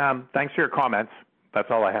 Okay. Thanks for your comments. That's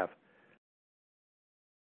all I have.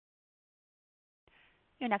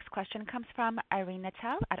 Your next question comes from Irene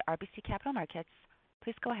Nattel at RBC Capital Markets.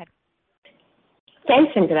 Please go ahead.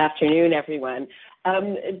 Thanks, and good afternoon, everyone.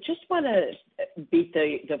 Just want to beat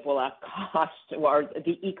the Voilà cost or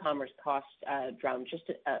the e-commerce cost drum just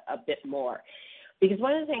a bit more, because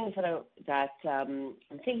one of the things that I'm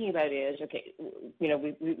thinking about is, okay,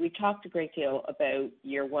 we talked a great deal about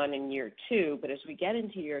year one and year two, but as we get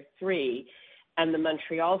into year three, and the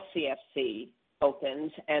Montreal CFC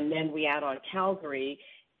opens, and then we add on Calgary,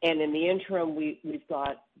 and in the interim we've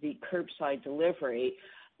got the curbside delivery.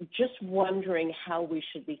 Just wondering how we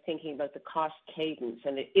should be thinking about the cost cadence,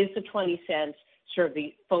 and is the 20 cents sort of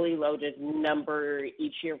the fully loaded number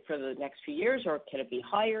each year for the next few years, or can it be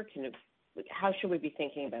higher? How should we be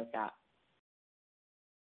thinking about that?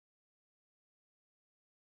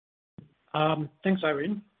 Thanks,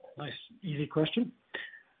 Irene. Nice, easy question.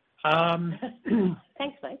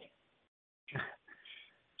 Thanks, Mike.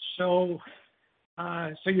 So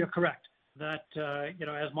you're correct that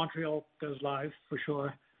as Montreal goes live, for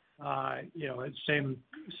sure, it's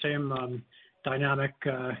same dynamic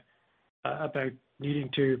about needing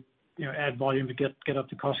to add volume to get up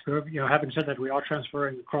the cost curve. Having said that, we are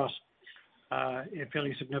transferring across a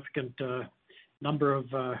fairly significant number of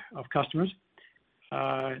customers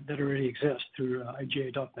that already exist through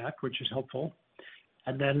IGA.net, which is helpful.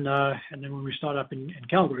 And then when we start up in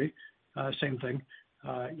Calgary, same thing.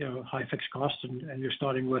 High fixed costs, and you're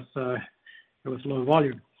starting with low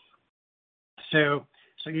volume. So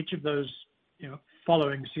each of those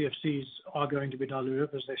following CFCs are going to be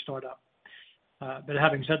dilutive as they start up. But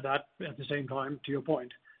having said that, at the same time, to your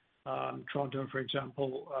point, Toronto, for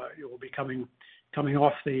example, it will be coming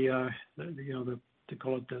off the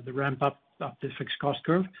call it the ramp up the fixed cost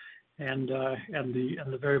curve, and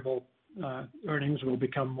the variable earnings will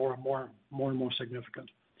become more and more significant.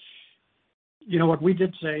 What we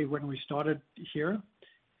did say when we started here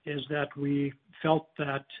is that we felt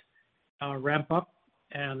that our ramp up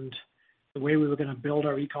and the way we were going to build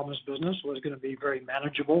our e-commerce business was going to be very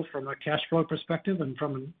manageable from a cash flow perspective and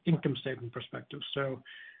from an income statement perspective. So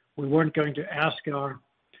we weren't going to ask our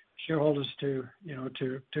shareholders to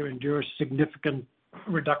endure significant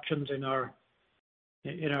reductions in our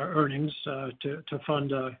earnings to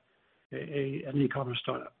fund an e-commerce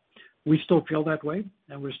startup. We still feel that way,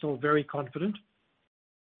 and we're still very confident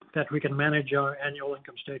that we can manage our annual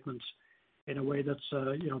income statements in a way that's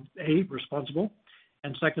A, responsible,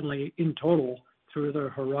 and secondly, in total, through the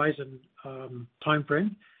Horizon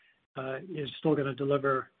timeframe, is still going to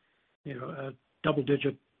deliver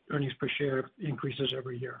double-digit earnings per share increases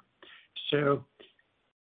every year. So,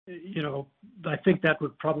 I think that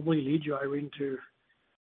would probably lead you, Irene, to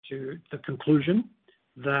the conclusion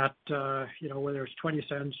that whether it's 20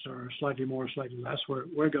 cents or slightly more, or slightly less,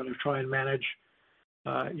 we're going to try and manage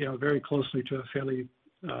very closely to a fairly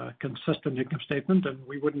consistent income statement, and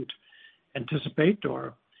we wouldn't anticipate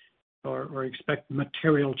or expect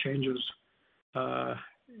material changes or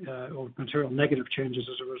material negative changes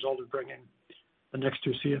as a result of bringing the next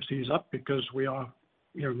two CFCs up, because we are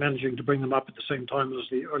managing to bring them up at the same time as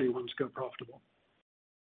the early ones go profitable.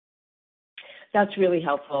 That's really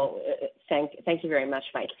helpful. Thank you very much,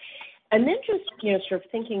 Mike. And then just, sort of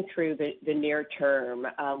thinking through the near term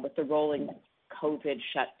with the rolling COVID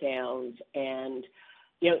shutdowns and,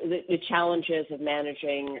 the challenges of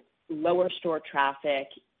managing lower store traffic,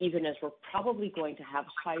 even as we're probably going to have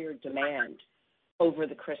higher demand over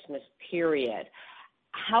the Christmas period.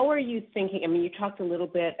 How are you thinking? I mean, you talked a little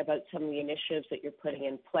bit about some of the initiatives that you're putting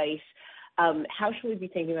in place. How should we be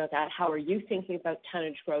thinking about that? How are you thinking about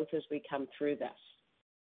tonnage growth as we come through this?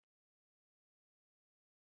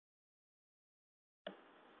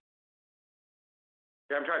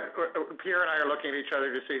 Yeah, Pierre and I are looking at each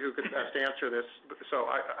other to see who could best answer this. So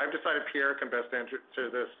I've decided Pierre can best answer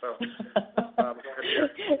this. So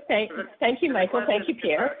thank you, Michael. Thank you,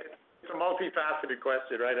 Pierre. It's a multifaceted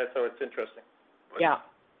question, right? So it's interesting. Yeah.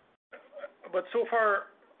 But so far,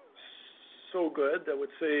 so good. I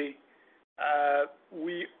would say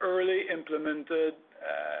we early implemented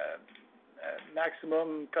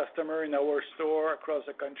maximum customer in our store across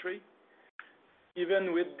the country.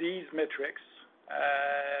 Even with these metrics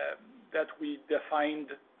that we defined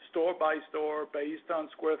store by store based on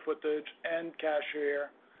square footage and cashier,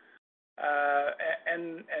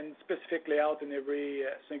 and specifically out in every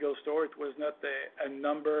single store. It was not a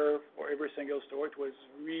number for every single store. It was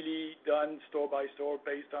really done store by store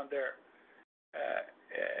based on their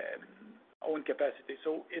own capacity.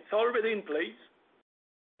 So it's already in place.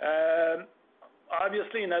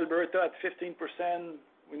 Obviously, in Alberta at 15%,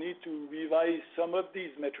 we need to revise some of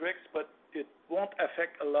these metrics, but it won't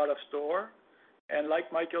affect a lot of store. And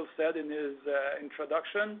like Michael said in his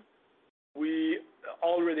introduction, we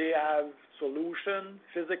already have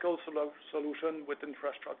physical solution with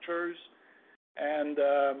infrastructures, and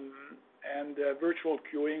virtual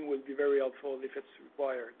queuing will be very helpful if it's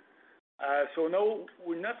required. So no,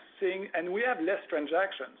 we're not seeing, and we have less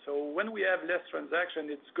transactions. So when we have less transactions,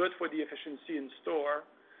 it's good for the efficiency in store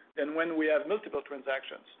than when we have multiple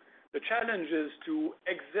transactions. The challenge is to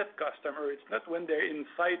exit customer. It's not when they're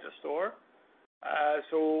inside the store.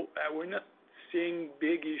 So we're not seeing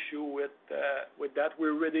big issue with that.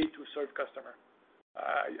 We're ready to serve customer.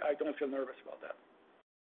 I don't feel nervous about that.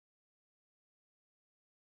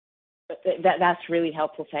 That's really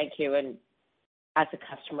helpful. Thank you. And as a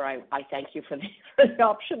customer, I thank you for the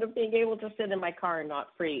option of being able to sit in my car and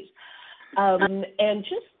not freeze. And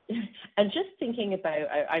just thinking about,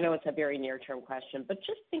 I know it's a very near-term question, but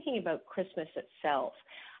just thinking about Christmas itself,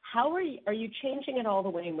 how are you changing it all the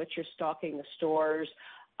way in which you're stocking the stores?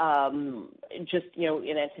 Just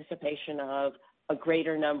in anticipation of a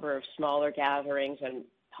greater number of smaller gatherings and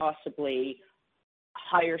possibly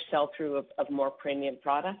higher sell-through of more premium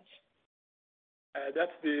products?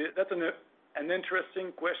 That's an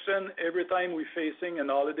interesting question. Every time we're facing an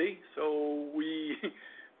holiday, so we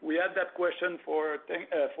had that question for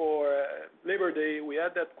Labor Day. We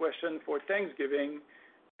had that question for Thanksgiving,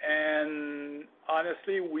 and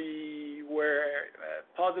honestly, we were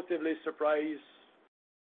positively surprised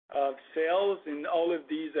of sales in all of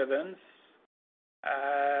these events,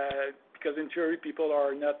 because in theory people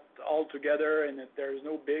are not all together and there's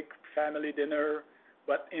no big family dinner.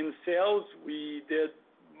 But in sales, we did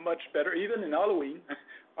much better. Even in Halloween,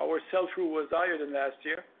 our sell-through was higher than last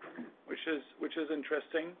year, which is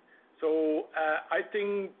interesting. So I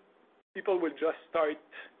think people will just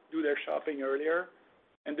do their shopping earlier.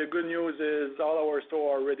 And the good news is all our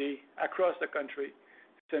stores are ready across the country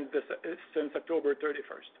since October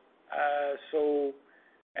 31st.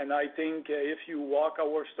 And I think if you walk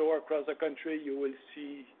our store across the country, you will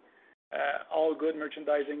see all good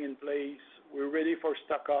merchandising in place. We're ready for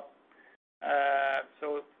stock up.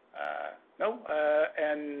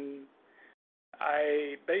 And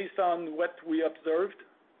based on what we observed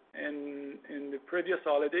in the previous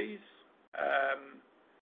holidays,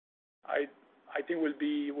 I think we'll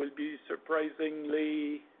be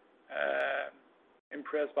surprisingly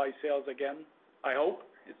impressed by sales again. I hope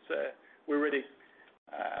we're ready,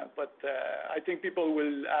 but I think people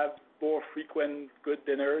will have more frequent good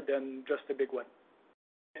dinner than just a big one.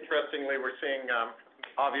 Interestingly, we're seeing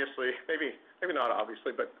obviously, maybe not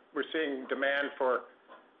obviously, but we're seeing demand for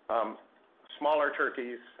smaller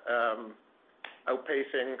turkeys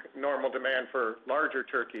outpacing normal demand for larger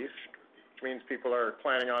turkeys, which means people are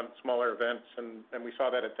planning on smaller events, and we saw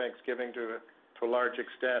that at Thanksgiving to a large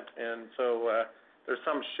extent. And so there's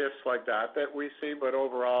some shifts like that we see, but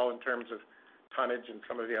overall in terms of tonnage and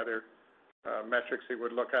some of the other metrics we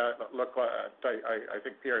would look at, I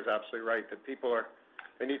think Pierre is absolutely right that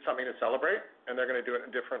they need something to celebrate, and they're going to do it in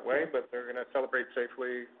a different way, but they're going to celebrate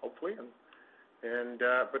safely, hopefully, and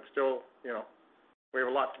but still, we have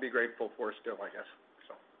a lot to be grateful for still, I guess.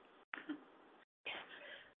 So.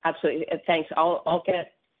 Absolutely. Thanks. I'll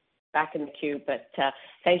get back in the queue, but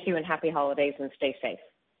thank you and happy holidays and stay safe.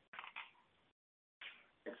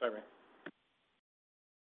 Thanks, Irene.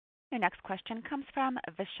 Your next question comes from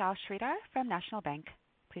Vishal Shreedhar from National Bank.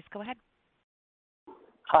 Please go ahead.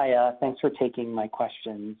 Hi, thanks for taking my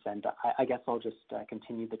questions, and I guess I'll just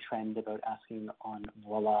continue the trend about asking on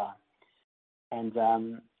Voilà. And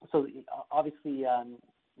so obviously,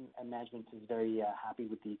 management is very happy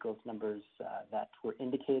with the growth numbers that were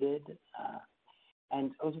indicated.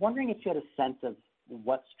 And I was wondering if you had a sense of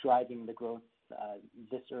what's driving the growth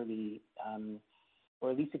this early, or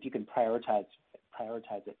at least if you can prioritize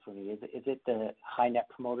it for me. Is it the high Net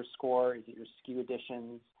Promoter Score? Is it your SKU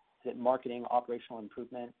additions? Is it marketing, operational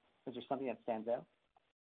improvement? Is there something that stands out?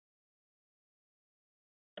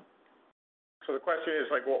 So the question is,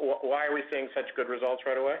 like, why are we seeing such good results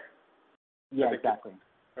right away? Yeah, exactly.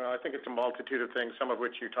 I think it's a multitude of things, some of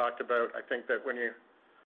which you talked about. I think that when you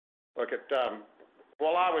look at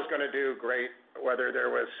Voilà was going to do great, whether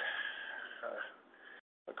there was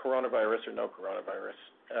a coronavirus or no coronavirus,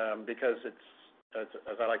 because it's,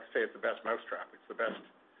 as I like to say, it's the best mousetrap. It's the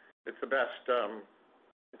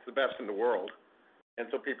best in the world, and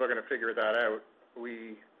so people are going to figure that out.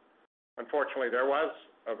 Unfortunately, there was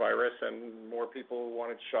a virus, and more people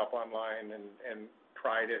wanted to shop online and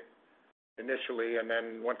tried it initially, and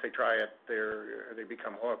then once they try it, they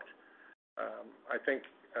become hooked. I think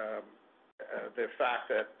the fact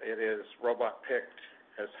that it is robot picked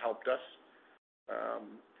has helped us,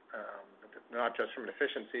 not just from an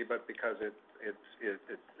efficiency, but because it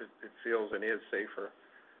feels and is safer.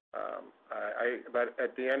 But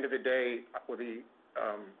at the end of the day, with the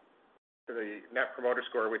Net Promoter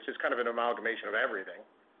Score, which is kind of an amalgamation of everything,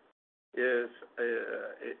 is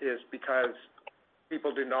because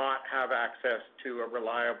people do not have access to a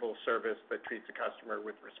reliable service that treats the customer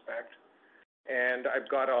with respect. And I've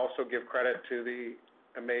got to also give credit to the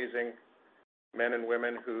amazing men and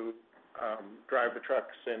women who drive the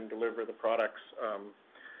trucks and deliver the products.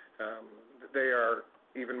 They are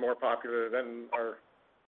even more popular than our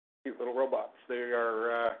cute little robots. They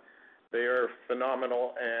are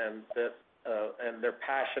phenomenal, and they're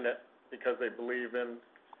passionate because they believe in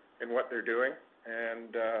what they're doing,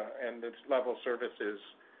 and this level of service is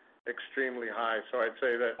extremely high. So I'd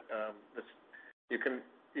say that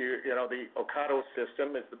the Ocado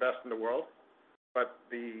system is the best in the world, but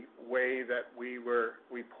the way that we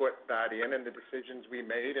put that in and the decisions we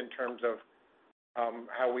made in terms of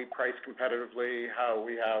how we price competitively, how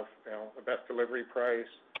we have the best delivery price,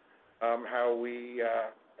 how we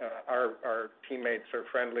our teammates are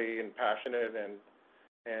friendly and passionate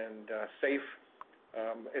and safe.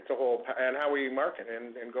 It's a whole, and how we market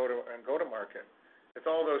and go to market. It's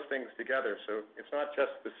all those things together. So it's not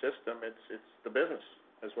just the system; it's the business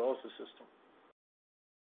as well as the system.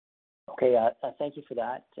 Okay, thank you for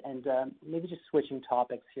that. And maybe just switching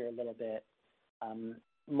topics here a little bit.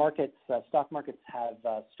 Stock markets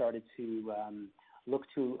have started to look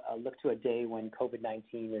to a day when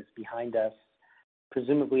COVID-19 is behind us.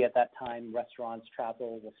 Presumably at that time, restaurants,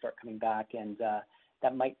 travel will start coming back, and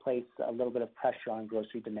that might place a little bit of pressure on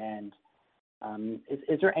grocery demand.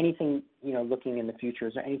 Is there anything, looking in the future,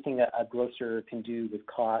 is there anything that a grocer can do with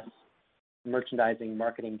costs, merchandising,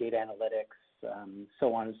 marketing, data analytics,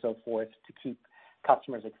 so on and so forth, to keep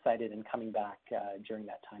customers excited and coming back during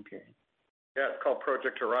that time period? Yeah, it's called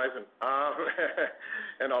Project Horizon,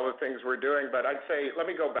 and all the things we're doing. But I'd say, let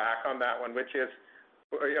me go back on that one, which is,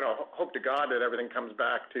 hope to God that everything comes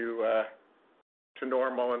back to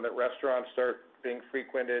normal and that restaurants start being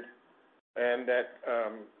frequented and that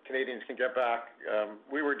Canadians can get back.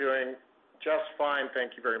 We were doing just fine,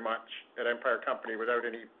 thank you very much, at Empire Company without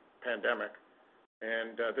any pandemic.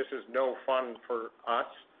 And this is no fun for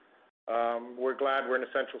us. We're glad we're an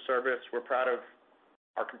essential service. We're proud of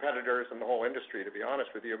our competitors and the whole industry, to be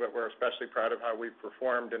honest with you, but we're especially proud of how we've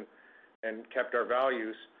performed and kept our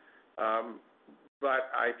values.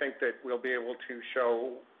 But I think that we'll be able to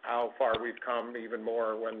show how far we've come even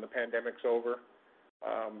more when the pandemic's over.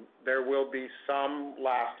 There will be some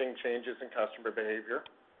lasting changes in customer behavior,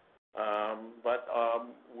 but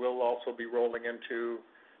we'll also be rolling into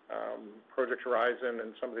Project Horizon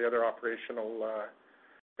and some of the other operational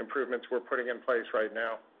improvements we're putting in place right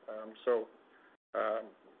now. So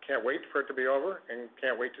can't wait for it to be over, and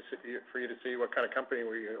can't wait for you to see what kind of company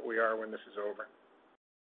we are when this is over.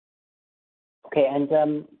 Okay, and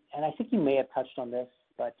I think you may have touched on this,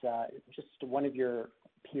 but just one of your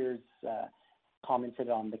peers commented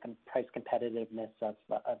on the price competitiveness of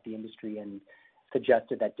the industry and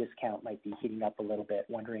suggested that discount might be heating up a little bit.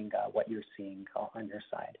 Wondering what you're seeing on your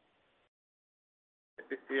side.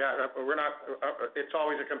 Yeah, we're not. It's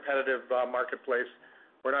always a competitive marketplace.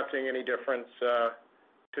 We're not seeing any difference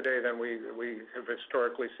today than we have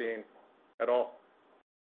historically seen at all.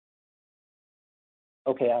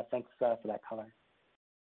 Okay, thanks for that color.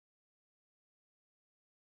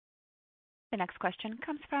 The next question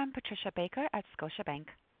comes from Patricia Baker at Scotiabank.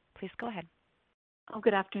 Please go ahead. Oh,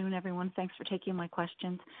 good afternoon, everyone. Thanks for taking my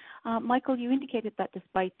questions. Michael, you indicated that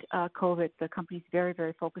despite COVID, the company's very,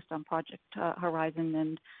 very focused on Project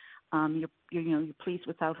Horizon, and you're pleased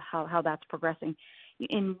with how that's progressing.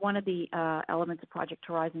 In one of the elements of Project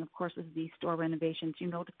Horizon, of course, is the store renovations. You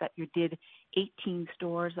noted that you did 18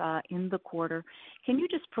 stores in the quarter. Can you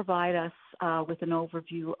just provide us with an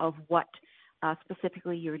overview of what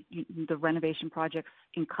specifically the renovation projects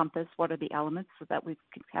encompass? What are the elements, so that we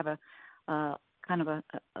can have a kind of a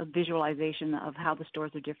visualization of how the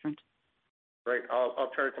stores are different? Great. I'll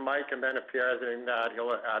turn it to Mike, and then if he has anything to add,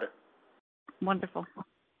 he'll add it. Wonderful.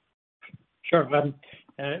 Sure.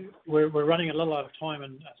 We're running a little out of time,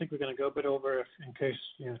 and I think we're going to go a bit over in case,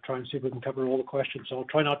 try and see if we can cover all the questions. So I'll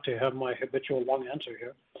try not to have my habitual long answer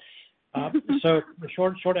here. So the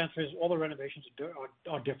short answer is all the renovations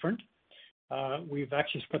are different. We've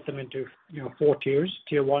actually split them into 4 tiers: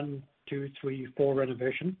 tier 1, 2, 3, 4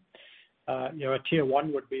 renovation. A tier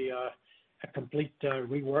 1 would be a complete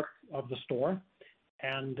rework of the store,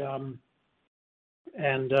 and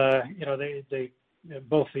they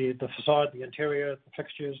both the facade, the interior, the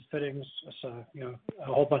fixtures, fittings, a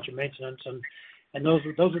whole bunch of maintenance, and those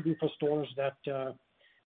would be for stores that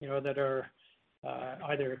that are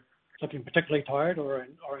either looking particularly tired or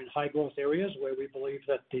in high growth areas where we believe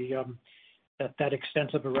that that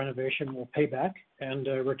extensive a renovation will pay back and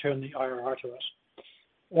return the IRR to us.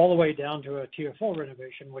 All the way down to a tier 4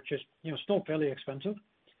 renovation, which is still fairly expensive.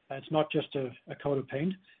 It's not just a coat of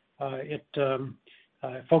paint. It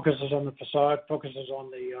focuses on the facade, focuses on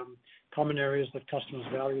the common areas that customers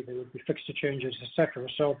value. There would be fixture changes, etc.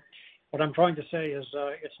 So what I'm trying to say is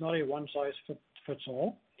it's not a one size fits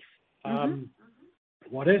all.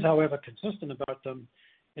 What is, however, consistent about them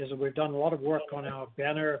is that we've done a lot of work on our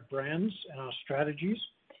banner brands and our strategies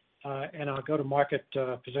and our go-to-market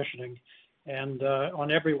positioning. And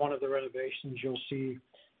on every one of the renovations, you'll see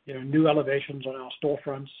new elevations on our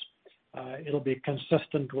storefronts. It'll be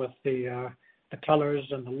consistent with the colors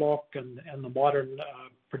and the look and the modern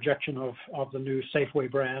projection of the new Safeway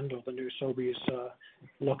brand or the new Sobeys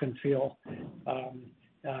look and feel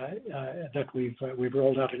that we've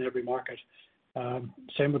rolled out in every market.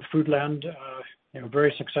 Same with Foodland,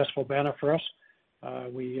 very successful banner for us.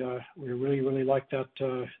 We really like that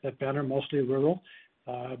banner, mostly rural,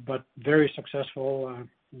 but very successful,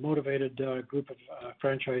 motivated group of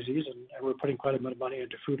franchisees, and we're putting quite a bit of money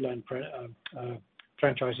into Foodland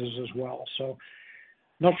franchises as well. So,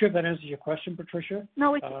 not sure if that answers your question, Patricia.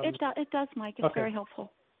 No, it does, Mike. It's okay. Very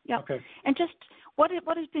helpful. Yeah. Okay. And just what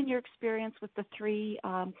has been your experience with the 3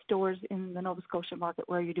 stores in the Nova Scotia market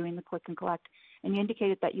where you're doing the click and collect? And you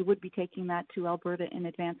indicated that you would be taking that to Alberta in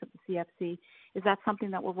advance of the CFC. Is that something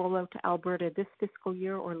that will roll out to Alberta this fiscal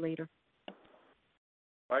year or later?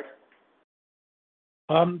 Mike?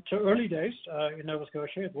 So early days in Nova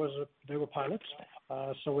Scotia, they were pilots.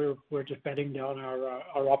 So we're just bedding down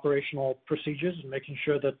our operational procedures and making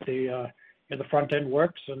sure that the front end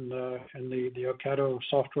works and the Ocado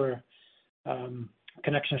software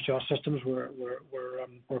connections to our systems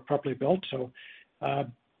were properly built. So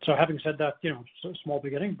having said that, small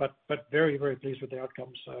beginning, but very, very pleased with the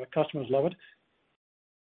outcomes. Customers love it.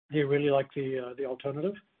 They really like the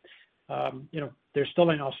alternative. They're still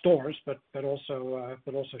in our stores, but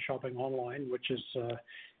also shopping online, which is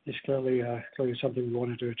clearly something we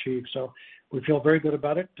wanted to achieve. So we feel very good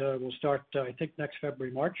about it. We'll start, I think, next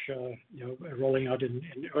February, March, rolling out in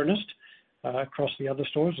earnest across the other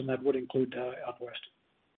stores, and that would include out west.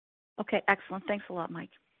 Okay, excellent. Thanks a lot, Mike.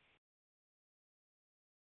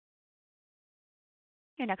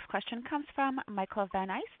 Your next question comes from Michael Van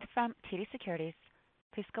Aist from TD Securities.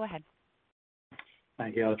 Please go ahead.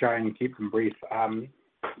 Thank you. I'll try and keep them brief.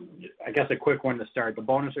 I guess a quick one to start. The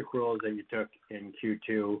bonus accruals that you took in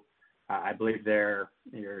Q2, I believe you're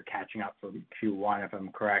catching up from Q1, if I'm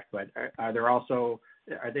correct. But are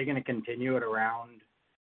they going to continue at around,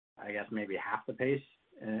 I guess, maybe half the pace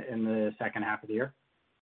in the second half of the year?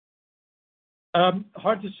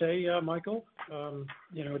 Hard to say, Michael.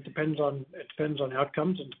 It depends on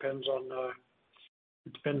outcomes. It depends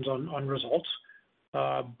on results.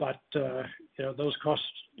 But those costs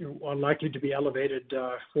are likely to be elevated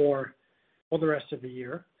for the rest of the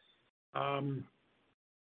year.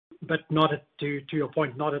 not at, to your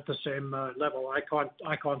point, not at the same level. I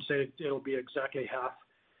can't say it'll be exactly half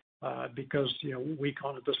because we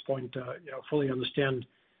can't at this point fully understand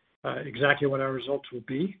exactly what our results will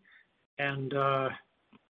be, and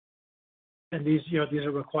these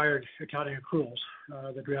are required accounting accruals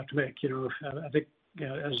that we have to make. I think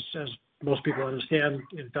as most people understand,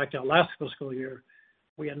 in fact, our last fiscal year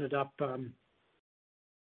we ended up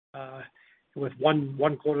with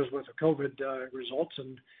one quarter's worth of COVID results,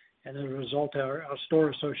 and as a result, our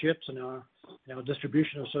store associates and our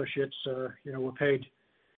distribution associates, were paid,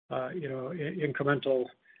 incremental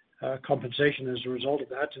compensation as a result of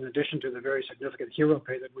that, in addition to the very significant hero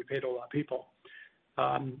pay that we paid all our people.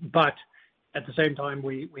 But at the same time,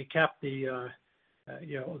 we capped the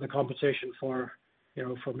compensation for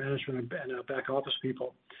management and our back office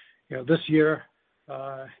people. This year,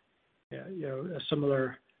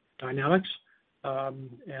 similar dynamics,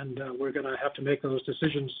 and we're going to have to make those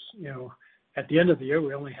decisions. At the end of the year,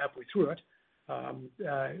 we're only halfway through it,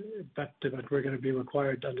 but we're going to be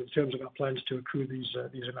required under the terms of our plans to accrue these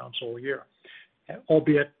amounts all year,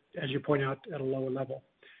 albeit, as you point out, at a lower level.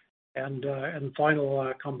 And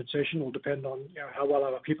final compensation will depend on how well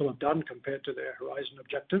our people have done compared to their Horizon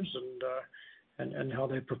objectives, and how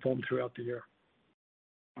they perform throughout the year.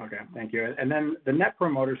 Okay, thank you. And then the Net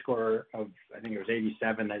Promoter Score of, I think it was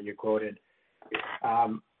 87 that you quoted.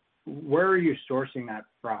 Where are you sourcing that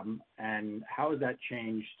from, and how has that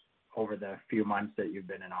changed over the few months that you've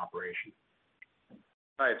been in operation?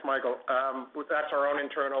 Hi, it's Michael. That's our own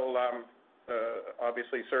internal,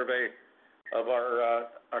 obviously, survey of our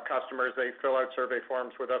customers. They fill out survey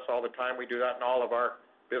forms with us all the time. We do that in all of our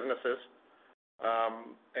businesses.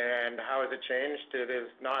 And how has it changed? It has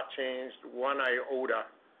not changed one iota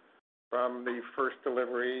from the first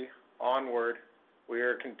delivery onward. We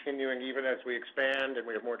are continuing even as we expand and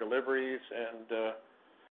we have more deliveries, and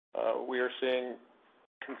we are seeing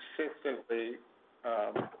consistently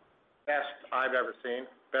best I've ever seen,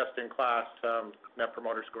 best in class Net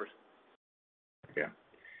Promoter Scores. Yeah.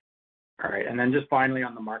 All right, and then just finally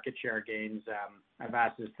on the market share gains, I've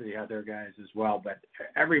asked this to the other guys as well, but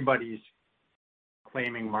everybody's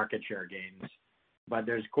claiming market share gains, but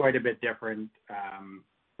there's quite a bit different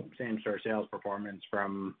same-store sales performance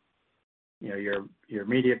from your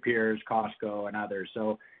immediate peers, Costco, and others.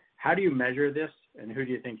 So how do you measure this, and who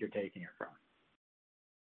do you think you're taking it from?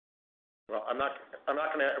 Well, I'm not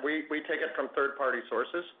going to. We take it from third-party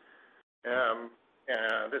sources, and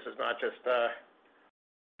this is not just. I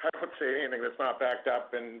don't say anything that's not backed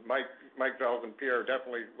up, and Mike Vells and Pierre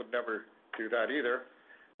definitely would never do that either.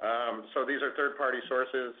 So these are third-party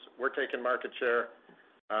sources. We're taking market share.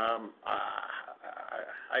 I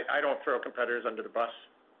don't throw competitors under the bus.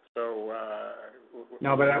 So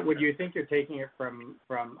no, but would you think you're taking it from?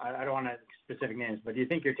 I don't want to specific names, but do you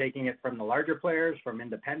think you're taking it from the larger players, from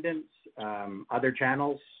independents, other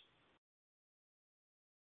channels?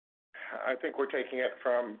 I think we're taking it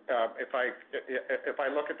from. If I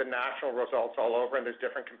look at the national results all over, and there's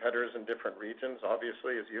different competitors in different regions,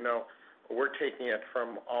 obviously, as you know, we're taking it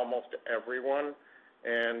from almost everyone,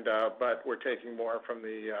 and but we're taking more from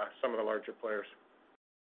some of the larger players.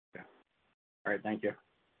 Yeah. All right. Thank you.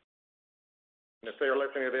 And if they are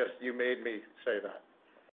listening to this, you made me say that.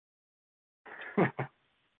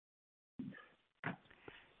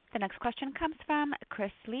 The next question comes from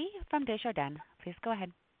Chris Lee from Desjardins. Please go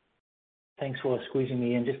ahead. Thanks for squeezing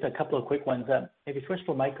me in. Just a couple of quick ones. Maybe first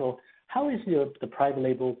for Michael, how is the private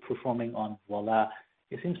label performing on Voilà?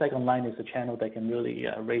 It seems like online is a channel that can really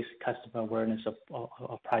raise customer awareness of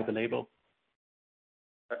private label.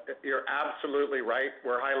 You're absolutely right.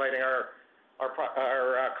 We're highlighting our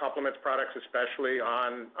compliments products, especially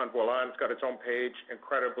on Voilà. It's got its own page,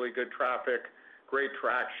 incredibly good traffic, great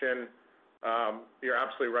traction. You're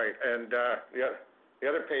absolutely right. And the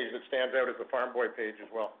other page that stands out is the Farm Boy page as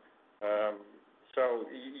well. So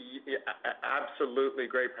absolutely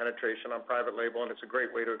great penetration on private label, and it's a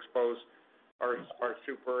great way to expose our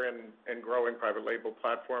super and growing private label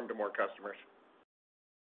platform to more customers.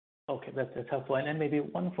 Okay, that's helpful. And then maybe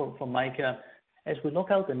one for Mike. As we look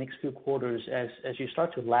out the next few quarters, as you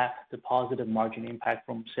start to lap the positive margin impact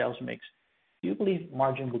from sales mix, do you believe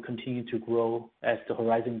margin will continue to grow as the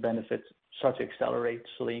Horizon benefits start to accelerate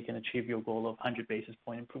so that you can achieve your goal of 100 basis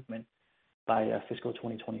point improvement by fiscal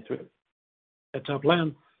 2023? That's our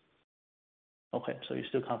plan. Okay, so you're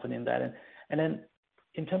still confident in that. And then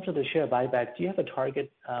in terms of the share buyback, do you have a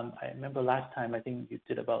target? I remember last time, I think you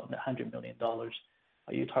did about $100 million.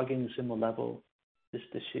 Are you targeting a similar level this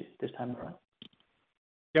time around?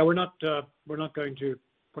 Yeah, we're not going to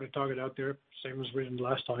put a target out there, same as we did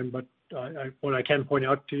last time. But what I can point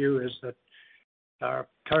out to you is that our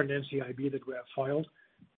current NCIB that we have filed,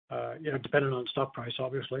 depending on stock price,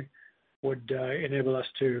 obviously, would enable us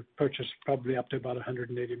to purchase probably up to about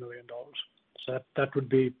 $180 million. So that would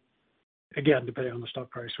be, again, depending on the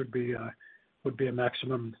stock price, would be a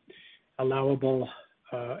maximum allowable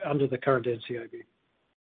under the current NCIB.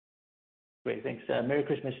 Great, thanks. Merry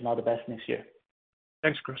Christmas and all the best next year.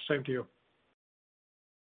 Thanks, Chris. Same to you.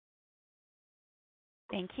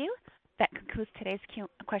 Thank you. That concludes today's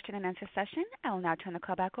question and answer session. I will now turn the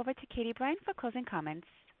call back over to Katie Brine for closing comments.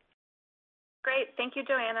 Great. Thank you,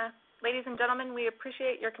 Joanna. Ladies and gentlemen, we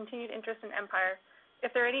appreciate your continued interest in Empire.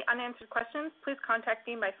 If there are any unanswered questions, please contact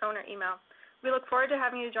me by phone or email. We look forward to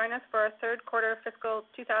having you join us for our third quarter fiscal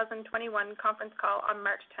 2021 conference call on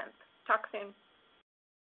March 10th. Talk soon.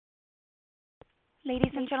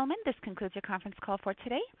 Ladies and gentlemen, this concludes your conference call for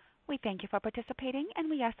today. We thank you for participating, and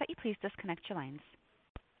we ask that you please disconnect your lines.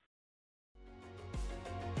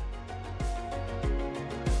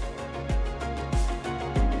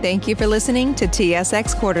 Thank you for listening to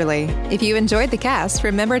TSX Quarterly. If you enjoyed the cast,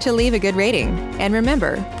 remember to leave a good rating. And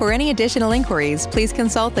remember, for any additional inquiries, please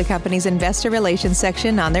consult the company's investor relations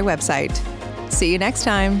section on their website. See you next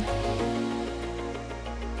time.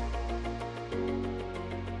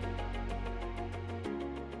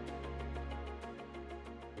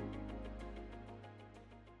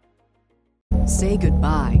 Say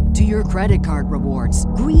goodbye to your credit card rewards.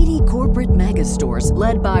 Greedy corporate mega stores,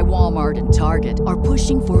 led by Walmart and Target, are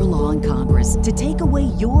pushing for a law in Congress to take away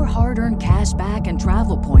your hard-earned cash back and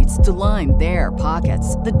travel points to line their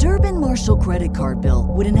pockets. The Durbin-Marshall credit card bill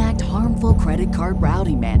would enact harmful credit card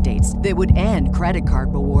routing mandates that would end credit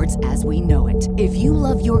card rewards as we know it. If you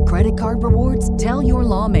love your credit card rewards, tell your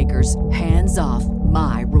lawmakers, hands off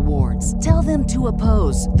my rewards. Tell them to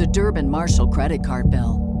oppose the Durbin-Marshall credit card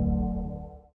bill.